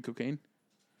about liquid cocaine.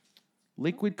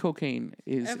 Liquid cocaine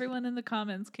is... Everyone in the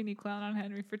comments, can you clown on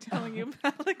Henry for telling you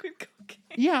about liquid cocaine?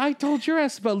 Yeah, I told your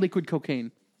ass about liquid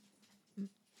cocaine.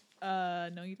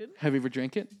 No, you didn't? Have you ever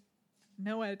drank it?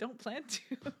 No, I don't plan to.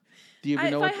 Do you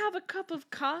even know if I have a cup of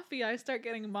coffee, I start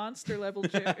getting monster level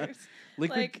jitters.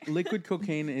 Liquid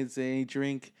cocaine is a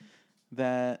drink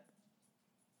that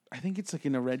I think it's like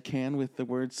in a red can with the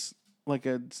words like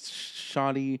a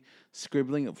shoddy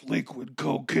scribbling of liquid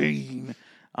cocaine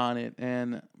on it.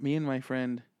 And me and my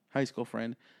friend, high school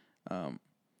friend,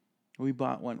 we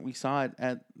bought one. We saw it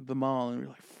at the mall and we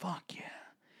were like, fuck yeah,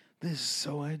 this is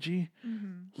so edgy.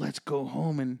 Mm-hmm. Let's go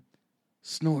home and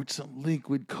snort some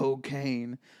liquid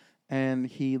cocaine. And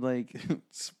he like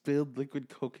spilled liquid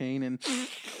cocaine and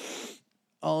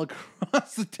all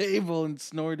across the table and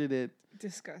snorted it.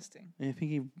 Disgusting. And I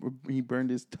think he burned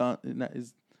his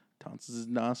tonsils, his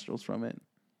nostrils from it.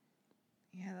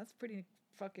 Yeah, that's pretty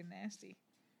fucking nasty.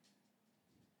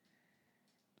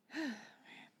 Man,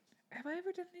 have I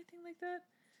ever done anything like that?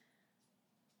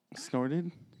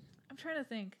 Snorted? I'm trying to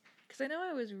think. Because I know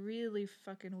I was really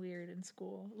fucking weird in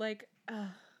school. Like,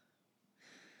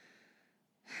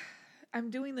 I'm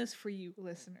doing this for you,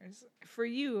 listeners. For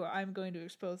you, I'm going to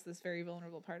expose this very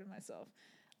vulnerable part of myself.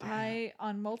 Damn. I,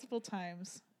 on multiple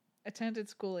times, attended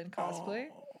school in cosplay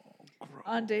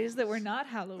on days that were not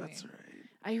Halloween. That's right.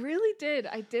 I really did.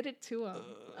 I did it to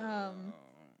him.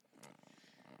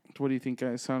 What do you think,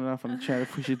 guys? Sound it off on the chat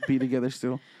if we should be together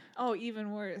still. Oh,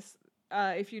 even worse.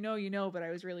 If you know, you know, but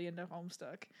I was really into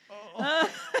Homestuck. Oh.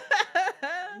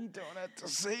 You don't have to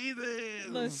say this.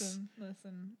 Listen.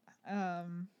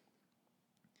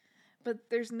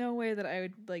 But there's no way that I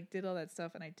would did all that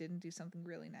stuff and I didn't do something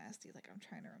really nasty. Like, I'm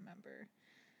trying to remember.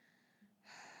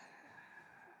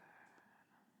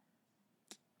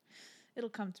 It'll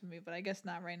come to me, but I guess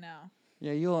not right now.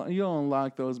 Yeah, you'll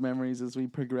unlock those memories as we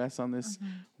progress on this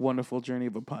wonderful journey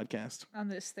of a podcast. On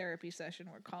this therapy session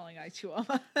we're calling Ay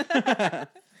Chihuahua.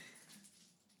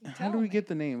 How do we get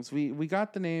the names? We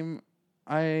got the name.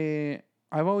 I've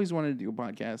always wanted to do a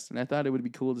podcast, and I thought it would be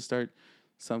cool to start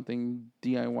something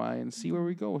DIY and see where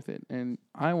we go with it. And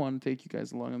I want to take you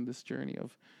guys along on this journey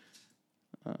of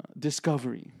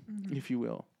discovery, if you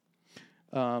will.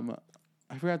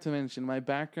 I forgot to mention, my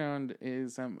background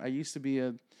is I used to be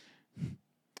a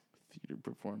theater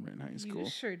performer in high school. You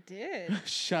sure did.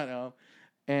 Shut up.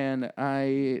 And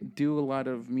I do a lot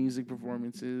of music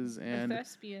performances and... A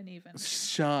thespian even.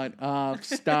 Shut up.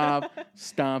 Stop.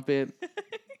 Stop it.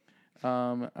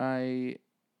 I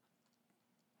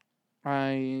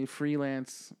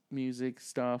freelance music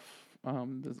stuff.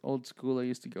 The old school I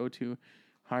used to go to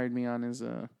hired me on as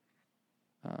a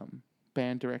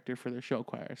band director for their show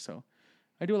choir. So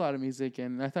I do a lot of music,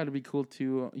 and I thought it'd be cool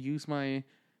to use my,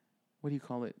 what do you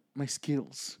call it? My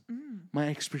skills, my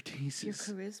expertise. Your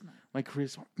charisma. My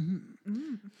charisma.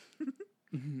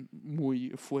 Muy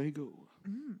fuego.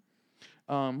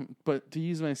 But to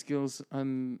use my skills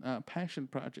on a passion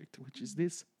project, which is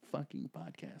this fucking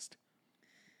podcast.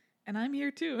 And I'm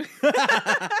here too.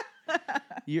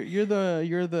 You're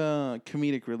the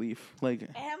comedic relief. Like,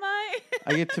 am I?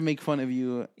 I get to make fun of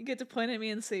you. You get to point at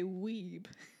me and say weeb.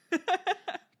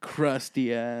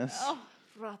 Crusty ass. Oh,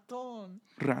 raton.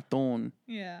 Raton.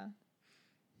 Yeah.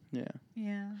 Yeah.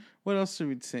 Yeah. What else should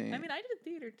we say? I mean, I did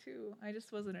theater. theater too. I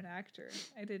just wasn't an actor.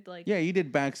 I did like. Yeah, you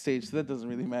did backstage, so that doesn't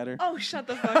really matter. Oh, shut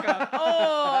the fuck up!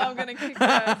 Oh, I'm gonna kick your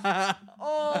ass.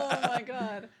 Oh my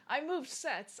god! I moved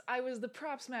sets. I was the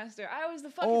props master. I was the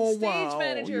fucking stage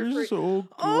manager. You're so cool.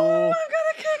 Oh, I'm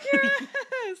gonna kick your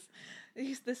ass.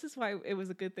 This is why it was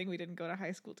a good thing we didn't go to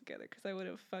high school together, because I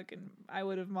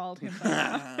would have mauled him by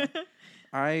now.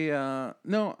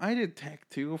 I did tech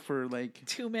too for like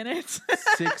 2 minutes.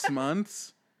 6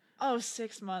 months. Oh,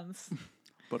 6 months.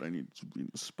 But I need to be in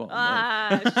the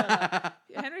spotlight. Shut up.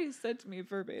 Henry said to me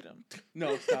verbatim.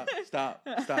 No, stop.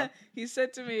 He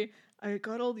said to me, I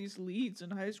got all these leads in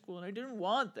high school and I didn't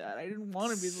want that. I didn't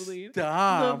want to be the lead.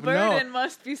 Stop. The burden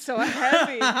must be so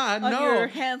heavy on No. your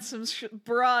handsome,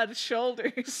 broad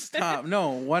shoulders. Stop.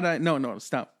 No,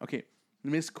 stop. Okay.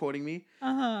 Misquoting me.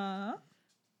 Uh-huh.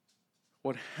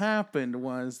 What happened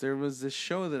was there was this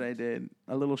show that I did,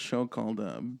 a little show called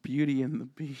Beauty and the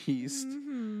Beast.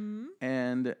 Mm-hmm.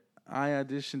 And I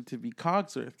auditioned to be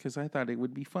Cogsworth because I thought it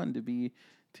would be fun to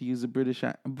use a British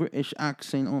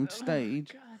accent on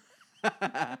stage. Oh,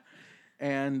 God.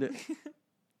 And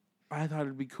I thought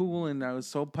it'd be cool, and I was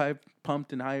so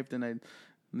pumped and hyped, and I,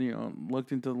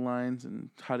 looked into the lines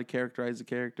and how to characterize the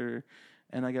character,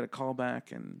 and I got a call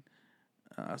back, and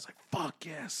I was like, "Fuck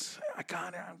yes, I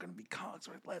got it! I'm gonna be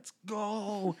Cogsworth. Let's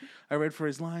go!" I read for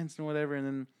his lines and whatever, and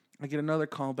then I get another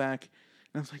call back,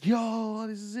 and I was like, "Yo,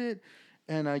 this is it!"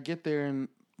 And I get there, and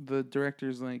the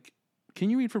director's like, "Can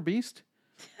you read for Beast?"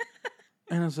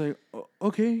 And I was like,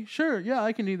 "Okay, sure, yeah,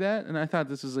 I can do that." And I thought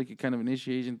this was like a kind of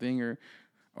initiation thing,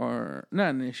 or not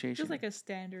an initiation, Just like a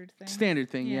standard thing. Standard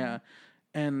thing, yeah.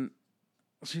 And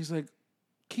she's like,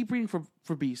 "Keep reading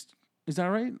for Beast. Is that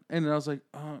right?" And I was like,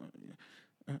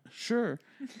 "Sure."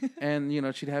 And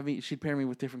she'd pair me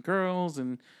with different girls,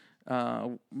 and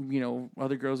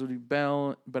other girls would be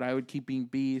Belle, but I would keep being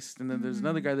Beast. And then there's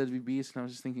another guy that'd be Beast, and I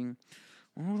was just thinking,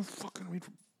 "What the fuck can I read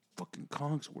for fucking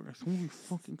Cogsworth? Holy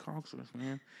fucking Cogsworth,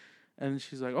 man!" And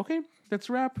she's like, "Okay, that's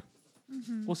a wrap.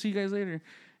 We'll see you guys later."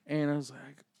 And I was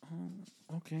like, "Oh,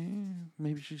 okay.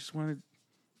 Maybe she just wanted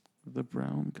the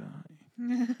brown guy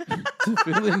to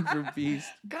fill in for Beast."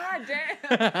 God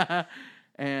damn.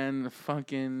 And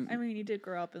fucking... I mean, you did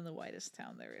grow up in the whitest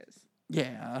town there is.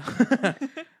 Yeah.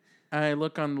 I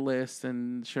look on the list,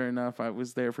 and sure enough, I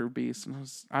was there for Beast, and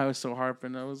I was so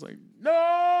harping. I was like,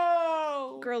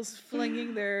 "No!" Girls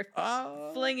flinging their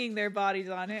bodies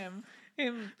on him.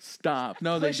 Stop.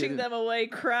 No, pushing them away,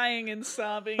 crying and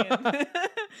sobbing. And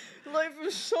life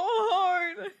is so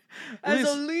hard as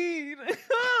a lead.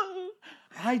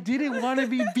 I didn't want to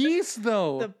be Beast,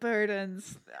 though. The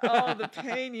burdens. Oh, the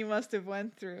pain you must have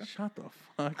went through. Shut the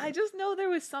fuck up. I just know there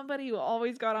was somebody who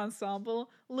always got ensemble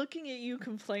looking at you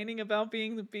complaining about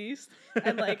being the Beast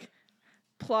and like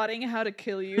plotting how to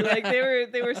kill you. Like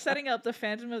they were setting up the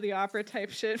Phantom of the Opera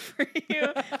type shit for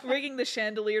you, rigging the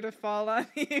chandelier to fall on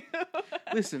you.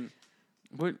 Listen,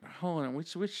 hold on,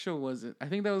 which show was it? I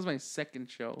think that was my second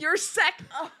show. Your second.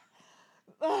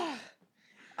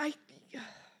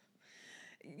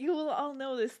 You will all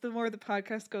know this the more the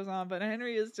podcast goes on, but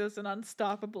Henry is just an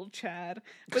unstoppable Chad.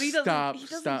 But he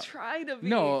doesn't try to be.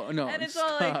 No. And it's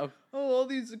all like, all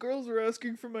these girls were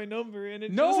asking for my number, and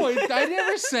it I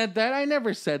never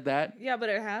said that. Yeah, but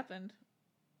it happened.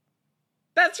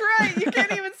 That's right. You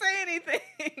can't even say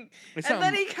anything. And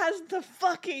then he has the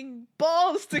fucking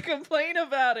balls to complain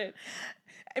about it.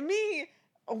 Me,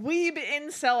 weeb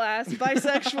incel ass,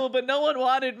 bisexual, but no one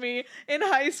wanted me in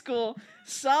high school,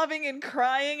 sobbing and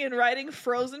crying and writing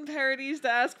Frozen parodies to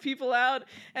ask people out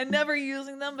and never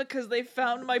using them because they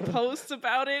found my posts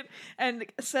about it and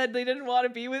said they didn't want to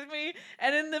be with me.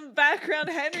 And in the background,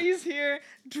 Henry's here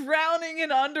drowning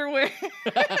in underwear.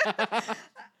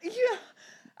 Yeah,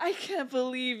 I can't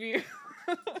believe you.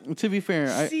 To be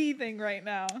fair, seething right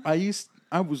now. I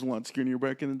was a lot skinnier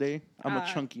back in the day. I'm a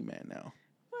chunky man now.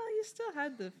 You still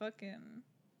had the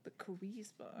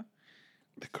charisma.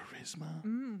 The charisma?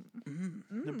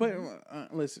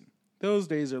 But listen, those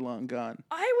days are long gone.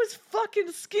 I was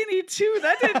fucking skinny too.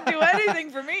 That didn't do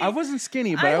anything for me. I wasn't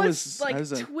skinny, but I was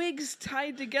twigs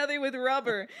tied together with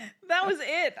rubber. That was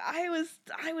it. I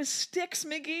was Sticks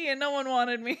McGee and no one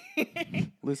wanted me.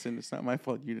 Listen, it's not my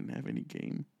fault you didn't have any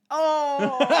game.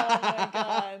 Oh my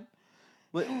god.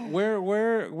 Where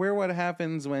what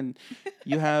happens when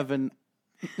you have an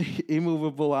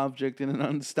immovable object and an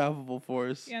unstoppable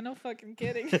force? Yeah, no fucking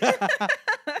kidding.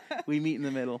 We meet in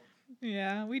the middle.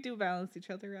 Yeah, we do balance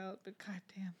each other out, but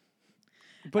goddamn.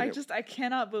 But I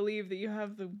cannot believe that you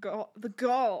have the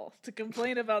gall to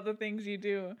complain about the things you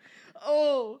do.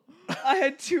 Oh, I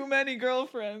had too many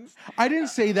girlfriends. I didn't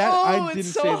say that. Oh, I didn't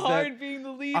it's say so that. hard being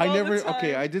the lead I all never. the time.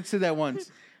 Okay, I did say that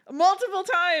once. Multiple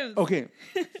times. Okay.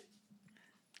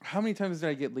 How many times did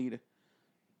I get lead?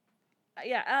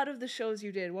 Yeah, out of the shows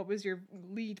you did, what was your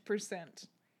lead percent?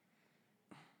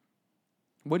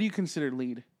 What do you consider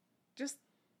lead? Just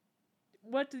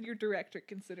what did your director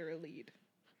consider a lead?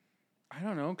 I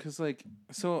don't know, cause like,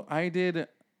 so I did.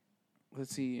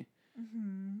 Let's see.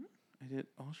 Mm-hmm. I did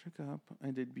All Shook Up.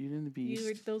 I did Beauty and the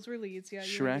Beast. Those were leads, yeah.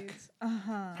 Shrek.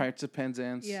 Uh-huh. Pirates of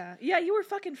Penzance. Yeah, you were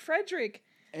fucking Frederick.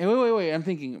 Hey, wait. I'm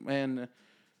thinking, man.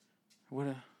 What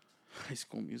a High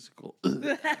School Musical.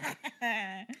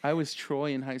 I was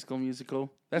Troy in High School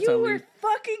Musical. That's you not were lead.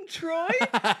 fucking Troy.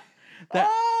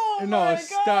 Oh no! My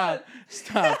Stop!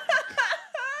 God.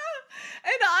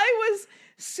 And I was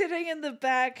sitting in the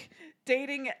back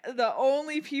dating the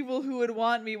only people who would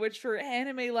want me, which were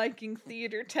anime liking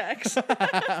theater techs.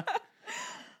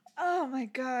 Oh my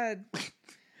God.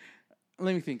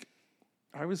 Let me think.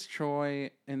 I was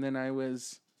Troy, and then I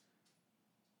was.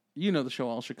 You know the show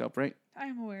All Shook Up, right?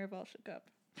 I'm aware of All Shook Up.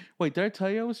 Wait, did I tell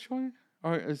you I was Troy?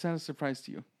 Or is that a surprise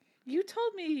to you? You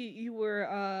told me you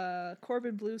were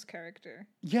Corbin Blue's character.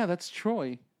 Yeah, that's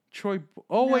Troy. Troy.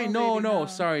 Oh No, wait, no, baby, no. no.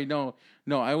 Sorry, no.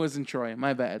 I wasn't Troy.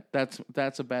 My bad.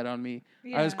 That's a bad on me.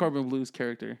 I was Yeah. Corbin Blue's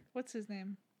character. What's his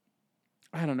name?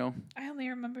 I don't know. I only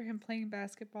remember him playing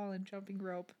basketball and jumping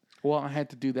rope. Well, I had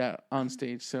to do that on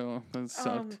stage, so that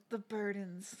sucked. The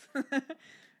burdens.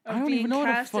 I don't even know how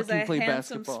to cast fucking as a play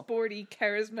handsome, basketball. sporty,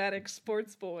 charismatic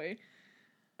sports boy.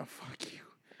 Oh, fuck you.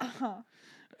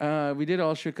 Uh-huh. We did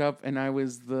All Shook Up, and I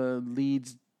was the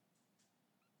lead's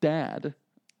dad,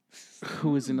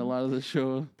 who was in a lot of the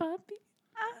show. Puppy.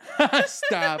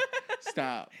 Stop.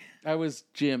 I was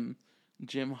Jim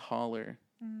Holler.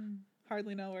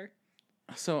 Hardly know her.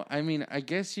 So, I mean, I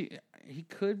guess he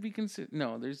could be considered.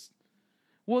 No, there's.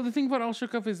 Well, the thing about All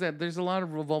Shook Up is that there's a lot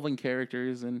of revolving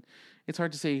characters, and it's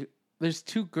hard to say. There's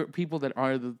two people that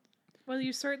are the. Well,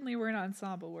 you certainly were an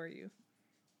ensemble, were you?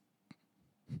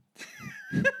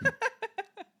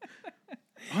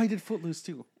 I did Footloose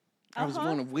too. I was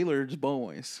one of Wheeler's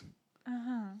boys.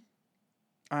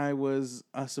 I was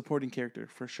a supporting character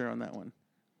for sure on that one.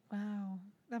 Wow.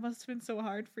 That must have been so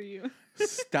hard for you.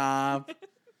 Stop.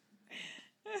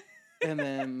 And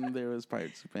then there was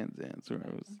Pirates of Penzance where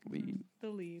I was lead. The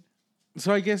lead.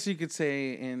 So I guess you could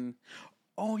say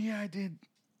oh yeah, I did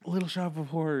Little Shop of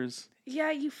Horrors.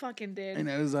 Yeah, you fucking did.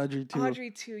 And I was Audrey too.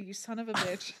 Audrey too, you son of a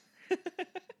bitch.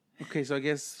 Okay, so I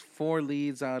guess 4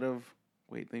 leads out of...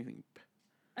 Wait, let me think.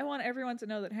 I want everyone to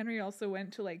know that Henry also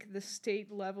went to like the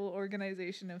state level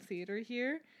organization of theater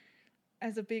here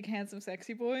as a big, handsome,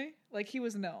 sexy boy. Like he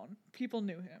was known. People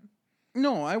knew him.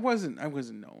 No, I wasn't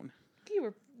known.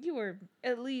 You were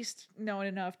at least known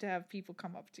enough to have people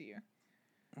come up to you.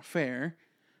 Fair.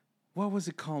 What was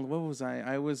it called? What was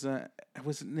I? It wasn't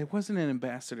an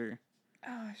ambassador.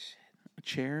 Oh shit. A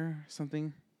chair or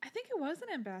something? I think it was an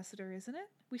ambassador, isn't it?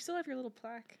 We still have your little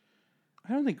plaque.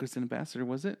 I don't think it was an ambassador,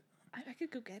 was it? I could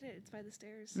go get it. It's by the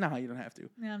stairs. No, you don't have to.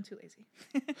 No, I'm too lazy.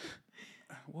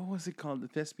 What was it called? The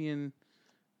Thespian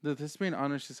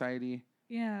Honor Society.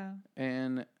 Yeah.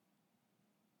 And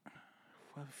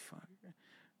what the fuck?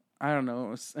 I don't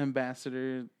know.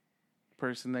 Ambassador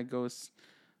person that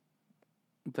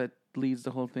leads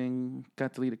the whole thing.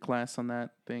 Got to lead a class on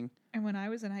that thing. And when I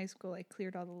was in high school, I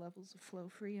cleared all the levels of flow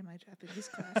free in my Japanese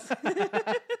class.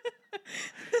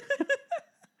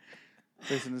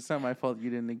 Listen, it's not my fault you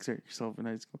didn't exert yourself in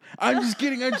high school. I'm just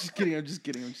kidding. I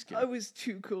was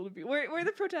too cool to be. We're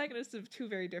the protagonists of 2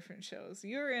 very different shows.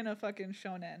 You're in a fucking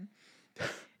shonen.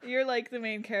 You're like the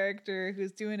main character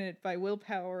who's doing it by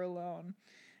willpower alone.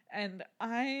 And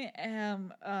I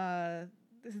am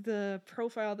the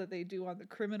profile that they do on the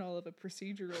criminal of a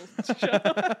procedural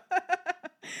show.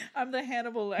 I'm the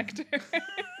Hannibal Lecter.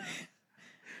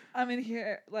 I'm in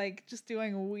here like just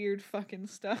doing weird fucking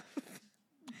stuff.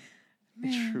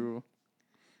 It's true.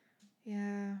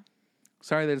 Yeah.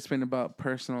 Sorry that it's been about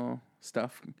personal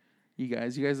stuff. You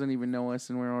guys don't even know us,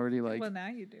 and we're already like. Well, now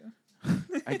you do.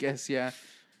 I guess yeah.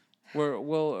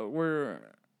 We're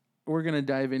gonna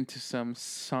dive into some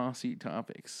saucy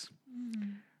topics.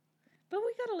 But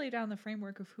we gotta lay down the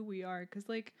framework of who we are, because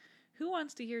like, who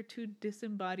wants to hear 2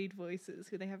 disembodied voices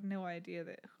who they have no idea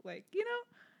that like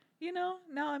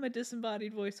now I'm a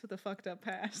disembodied voice with a fucked up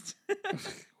past.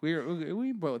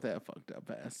 We both have fucked up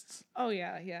pasts. Oh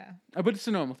yeah. But it's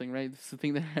a normal thing, right? It's the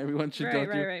thing that everyone should go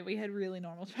through. Right. We had really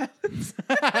normal childhoods.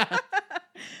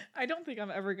 I don't think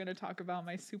I'm ever going to talk about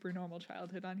my super normal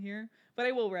childhood on here, but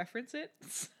I will reference it.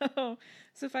 So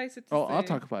suffice it to say. I'll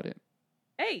talk about it.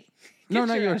 Hey. No,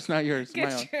 not yours. Not yours. Get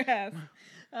my own. your ass.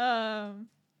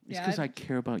 It's because I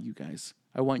care about you guys.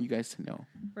 I want you guys to know.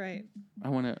 Right. I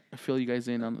want to fill you guys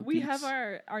in on the We beats. have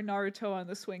our Naruto on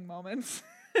the swing moments.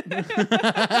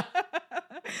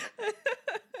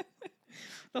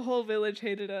 The whole village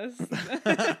hated us.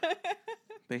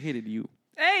 They hated you.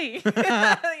 Hey!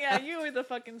 Yeah, you were the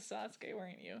fucking Sasuke,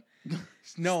 weren't you?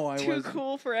 No, I wasn't. Too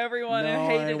cool for everyone no,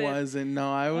 and hated it. I wasn't.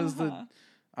 No, I was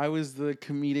I was the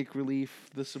comedic relief,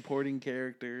 the supporting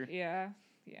character. Yeah.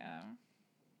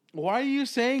 Why are you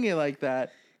saying it like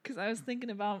that? Because I was thinking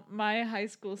about my high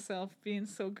school self being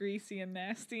so greasy and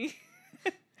nasty.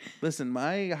 Listen,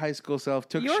 my high school self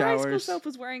took Your showers. High school self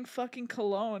was wearing fucking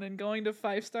cologne and going to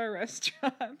 5-star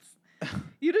restaurants.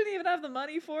 You didn't even have the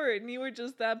money for it, and you were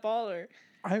just that baller.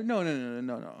 No.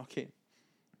 Okay.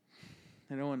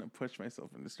 I don't want to push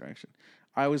myself in this direction.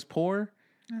 I was poor.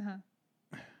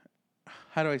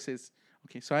 How do I say this?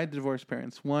 Okay, so I had divorced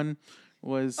parents. One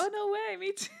was... Oh, no way.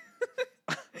 Me too.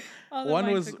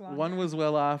 one was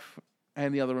well off,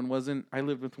 and the other one wasn't. I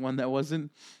lived with one that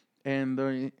wasn't, and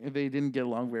they didn't get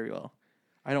along very well.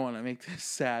 I don't want to make this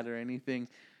sad or anything.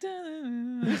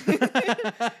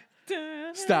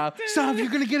 Stop! You're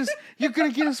gonna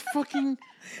get us fucking.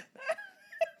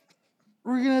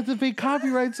 We're gonna have to pay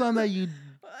copyrights on that, you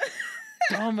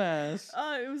dumbass.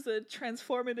 It was a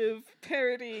transformative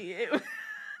parody.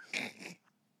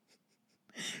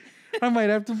 I might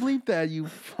have to bleep that, you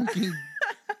fucking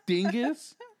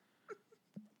dingus.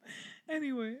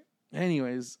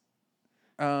 Anyways,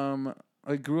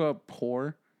 I grew up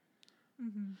poor.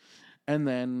 Mm-hmm. And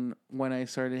then when I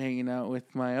started hanging out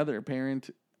with my other parent,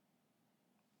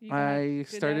 I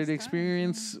started to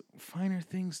experience finer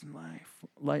things in life,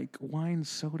 like wine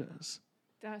sodas.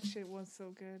 That shit was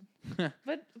so good.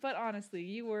 But honestly,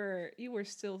 you were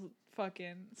still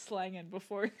fucking slanging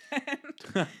before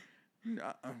then.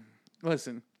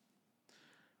 Listen.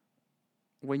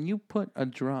 When you put a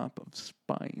drop of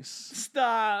spice...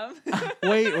 Stop.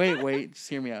 Wait. Just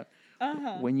hear me out.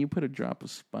 Uh-huh. When you put a drop of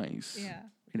spice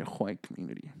in a white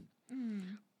community,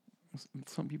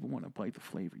 some people want to bite the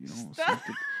flavor, you know? So you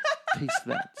could taste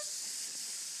that sexy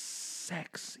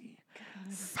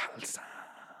salsa.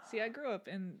 See, I grew up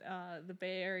in the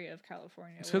Bay Area of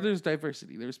California. So there's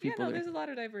diversity. There's people there. There's a lot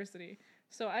of diversity.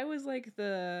 So I was like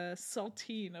the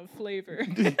saltine of flavor.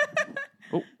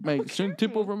 Oh, Maggie, shouldn't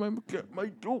tip over my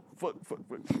oh, fuck.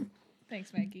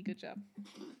 Thanks, Maggie. Good job.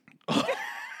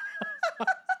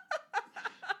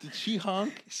 Did she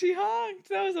honk? She honked.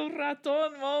 That was a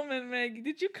raton moment, Maggie.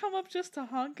 Did you come up just to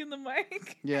honk in the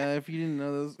mic? Yeah, if you didn't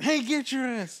know those. Hey, get your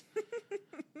ass!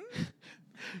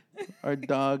 Our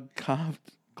dog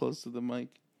coughed close to the mic.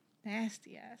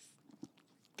 Nasty ass.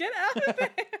 Get out of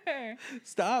there!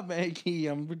 Stop, Maggie.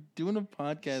 We're doing a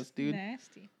podcast, dude.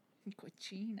 Nasty.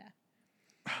 Cochina.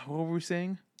 What were we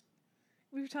saying?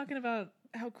 We were talking about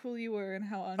how cool you were and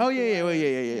how uncool. Oh,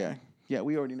 yeah. Yeah,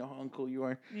 we already know how uncool you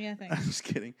are. Yeah, thanks. I'm just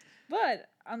kidding. But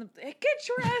get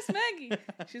your ass, Maggie.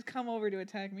 She's come over to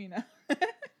attack me now.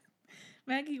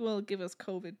 Maggie will give us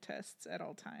COVID tests at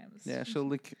all times. Yeah, she'll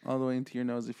lick all the way into your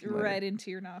nose if you let her. Right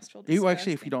into your nostril.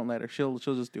 Actually, if you don't let her, she'll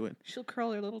just do it. She'll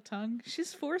curl her little tongue.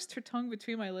 She's forced her tongue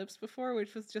between my lips before,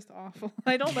 which was just awful.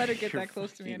 I don't let her get that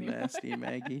close to me anymore. Nasty,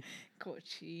 Maggie.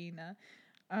 Cochina.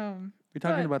 You're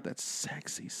talking about that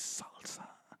sexy salsa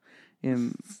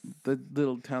in the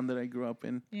little town that I grew up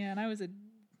in. Yeah, and I was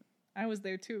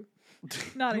there too.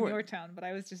 Not in your town, but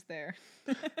I was just there.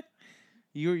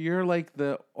 You're like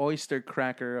the oyster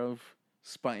cracker of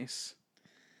spice.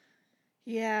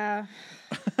 Yeah.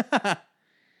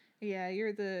 Yeah,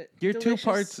 you're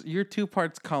delicious... You're two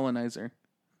parts colonizer.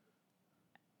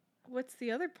 What's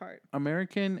the other part?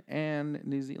 American and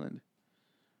New Zealand.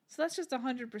 So that's just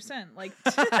 100%. Like,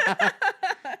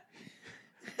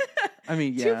 I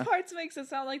mean, yeah. 2 parts makes it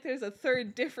sound like there's a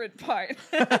third different part.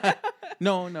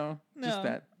 No, just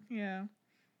that. Yeah.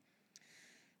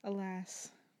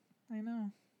 Alas, I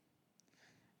know.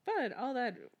 But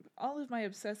all of my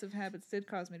obsessive habits did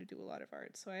cause me to do a lot of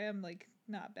art, so I am like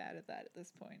not bad at that at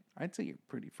this point. I'd say you're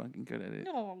pretty fucking good at it.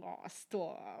 No,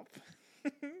 stop.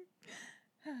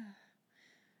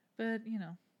 But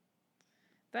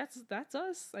that's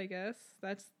us, I guess.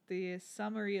 That's the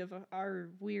summary of our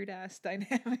weird ass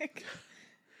dynamic.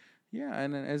 Yeah,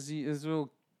 and as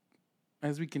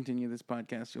we continue this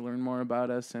podcast, you'll learn more about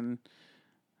us, and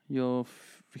you'll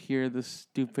hear the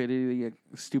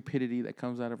stupidity that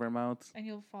comes out of our mouths. And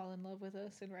you'll fall in love with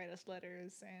us and write us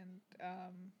letters and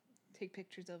take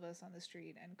pictures of us on the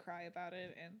street and cry about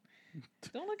it. And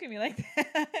don't look at me like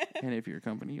that. And if you're a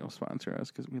company, you'll sponsor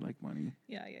us because we like money.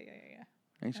 Yeah.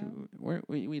 Actually,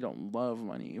 we don't love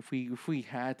money. If we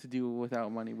had to do it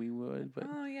without money, we would. But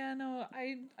oh yeah, no,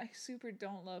 I super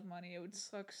don't love money. It would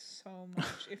suck so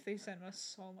much if they sent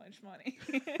us so much money.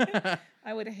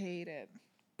 I would hate it.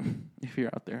 If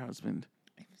you're out there, husband.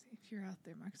 If you're out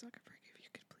there, Mark Zuckerberg, if you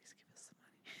could please give us some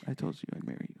money. I told you I'd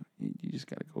marry you. You just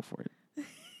gotta go for it.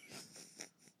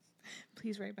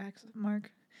 Please write back,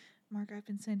 Mark. Mark, I've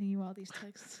been sending you all these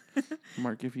texts.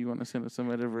 Mark, if you want to send us some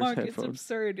metaverse Mark, headphones. it's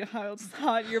absurd how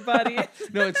hot your body is.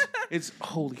 No, it's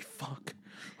holy fuck.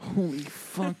 Holy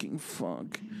fucking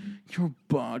fuck. Your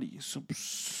body is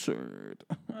absurd.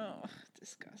 Oh,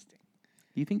 disgusting.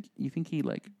 You think he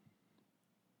like...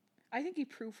 I think he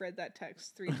proofread that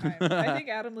text 3 times. I think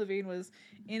Adam Levine was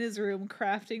in his room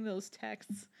crafting those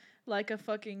texts like a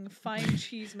fucking fine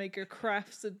cheesemaker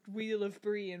crafts a wheel of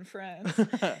brie in France.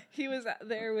 He was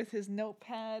there with his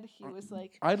notepad. He was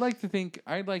like... I'd like to think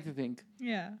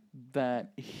yeah,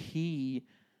 that he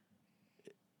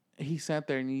sat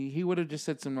there and he would have just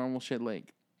said some normal shit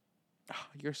like, oh,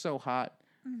 you're so hot.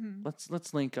 Mm-hmm.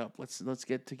 Let's link up. Let's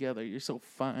get together. You're so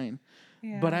fine.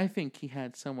 Yeah. But I think he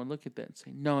had someone look at that and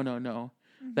say, no.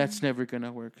 Mm-hmm. That's never going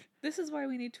to work. This is why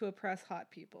we need to oppress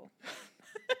hot people.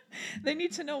 They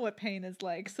need to know what pain is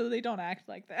like so they don't act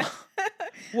like that.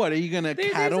 What, are you going to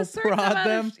cattle prod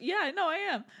them? Yeah, no, I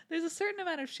am. There's a certain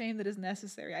amount of shame that is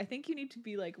necessary. I think you need to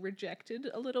be like rejected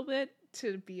a little bit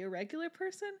to be a regular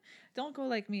person. Don't go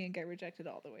like me and get rejected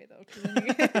all the way though,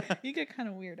 because you get kind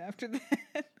of weird after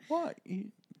that. What?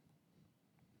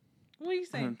 What are you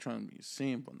saying? I'm trying to be a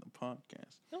simp on the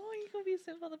podcast. Oh, you gonna be a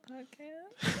simp on the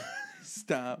podcast?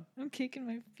 Stop. I'm kicking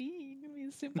my feet. You gonna be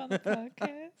a simp on the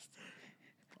podcast?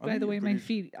 By the way, my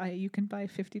feet, you can buy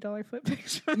 $50 foot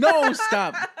pictures. No,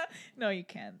 stop. No, you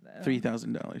can't.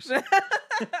 $3,000.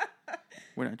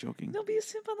 We're not joking. Don't be a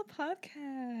simp on the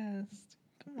podcast.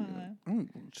 Come on.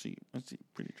 Let's see,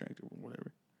 pretty attractive or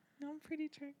whatever. No, I'm pretty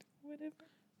attractive or whatever.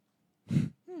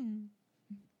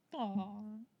 Aw.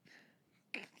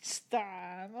 Stop.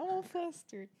 I'm all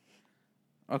flustered.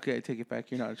 Okay, I take it back.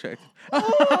 You're not attractive.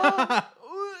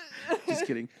 Just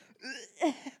kidding.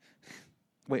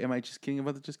 Wait, am I just kidding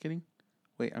about the just kidding?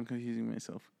 Wait, I'm confusing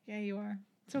myself. Yeah, you are.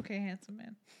 It's okay, handsome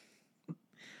man.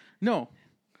 No,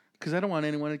 because I don't want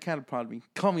anyone to cattle prod me.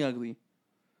 Call me ugly.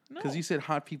 Because No. you said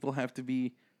hot people have to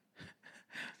be...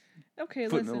 Okay,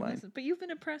 listen. But you've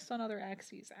been oppressed on other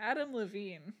axes. Adam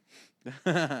Levine.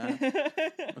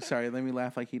 Sorry, let me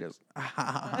laugh like he does.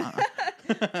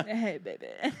 Hey, baby.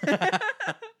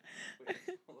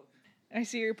 I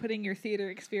see you're putting your theater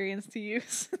experience to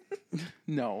use.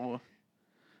 No.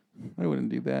 I wouldn't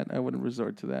do that. I wouldn't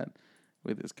resort to that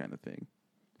with this kind of thing.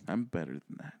 I'm better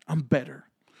than that. I'm better.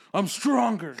 I'm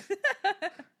stronger.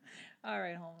 All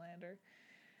right, Homelander.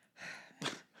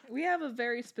 We have a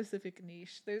very specific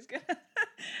niche. There's gonna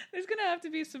have to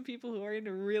be some people who are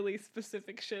into really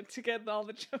specific shit to get all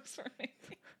the jokes we're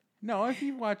making. No, if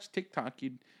you watch TikTok,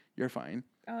 you're fine.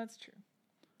 Oh, that's true.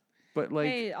 But like,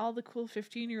 hey, all the cool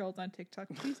 15-year-olds on TikTok,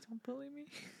 please don't bully me.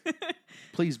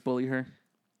 Please bully her.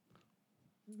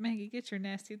 Maggie, get your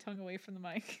nasty tongue away from the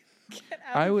mic.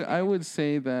 I would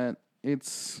say that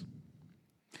it's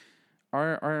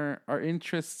our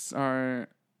interests are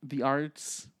the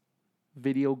arts,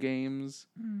 video games.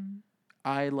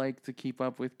 I like to keep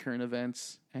up with current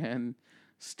events and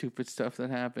stupid stuff that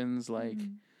happens, like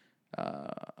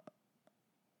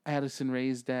Addison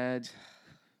Rae's dad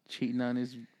cheating on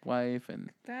his wife,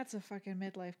 and that's a fucking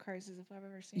midlife crisis if I've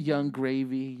ever seen. Young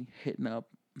Gravy hitting up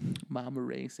Mama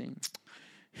Racing.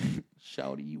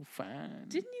 Shouty, you fine.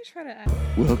 Didn't you try to act?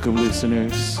 Welcome,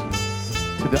 listeners,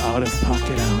 to the Out of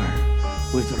Pocket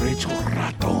Hour with Rachel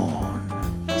Raton.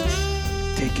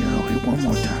 Take it away one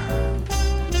more time.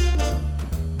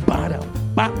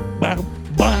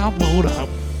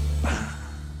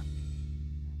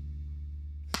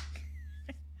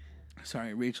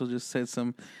 Sorry, Rachel just said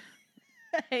some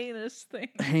heinous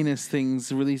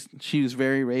things. Really, she was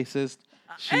very racist.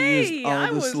 She used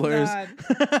all the slurs.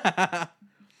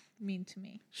 Mean to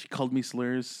me. She called me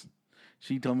slurs.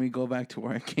 She told me to go back to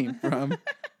where I came from.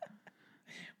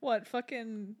 What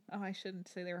fucking... Oh, I shouldn't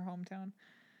say their hometown.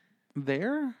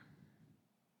 There?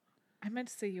 I meant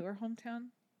to say your hometown.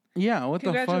 Yeah, what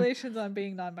the fuck? Congratulations on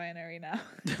being non-binary now.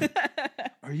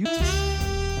 Are you...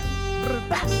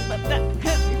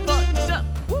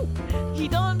 He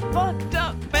done fucked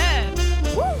up bad.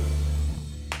 Woo!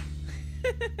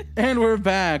 And we're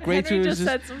back. Rachel just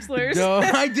said some slurs. No,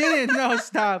 I didn't. No,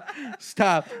 stop.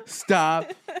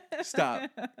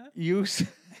 You.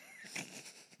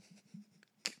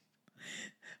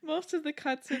 Most of the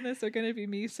cuts in this are going to be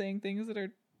me saying things that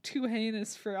are too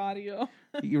heinous for audio.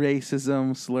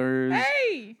 Racism, slurs.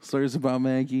 Hey! Slurs about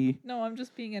Maggie. No, I'm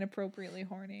just being inappropriately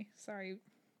horny. Sorry.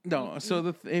 No,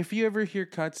 so if you ever hear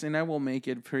cuts, and I will make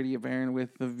it pretty apparent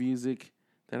with the music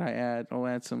that I add, I'll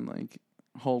add some like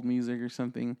hold music or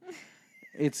something.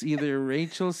 It's either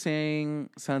Rachel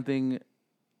saying something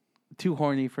too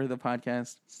horny for the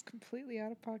podcast. It's completely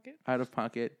out of pocket. Out of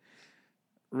pocket.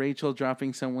 Rachel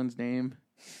dropping someone's name.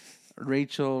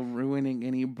 Rachel ruining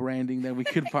any branding that we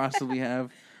could possibly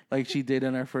have, like she did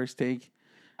in our first take.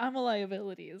 I'm a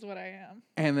liability is what I am.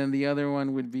 And then the other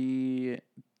one would be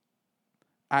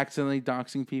accidentally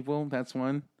doxing people. That's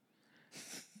one.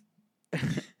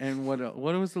 And what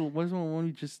was the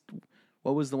one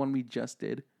we just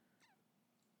did?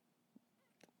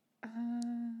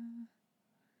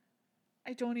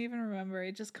 I don't even remember.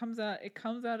 It just comes out. It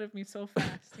comes out of me so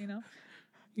fast, you know.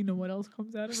 You know what else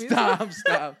comes out of me? Stop.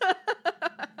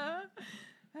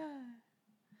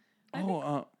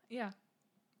 Yeah.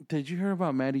 Did you hear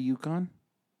about Maddie Yukon?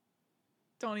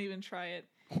 Don't even try it.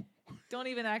 Don't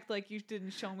even act like you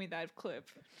didn't show me that clip.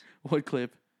 What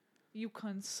clip? You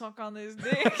can suck on this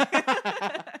dick.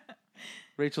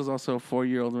 Rachel's also a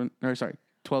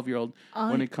 12-year-old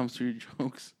when it comes to your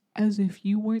jokes. As if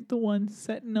you weren't the one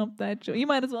setting up that joke. You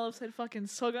might as well have said fucking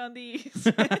suck on these.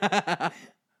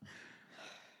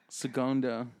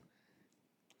 Segunda,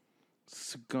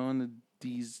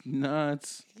 these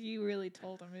nuts. You really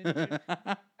told him, didn't you?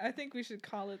 I think we should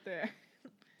call it there.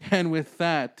 And with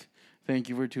that, thank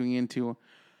you for tuning in to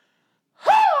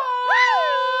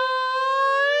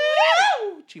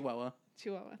Chihuahua.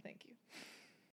 Chihuahua, thank you.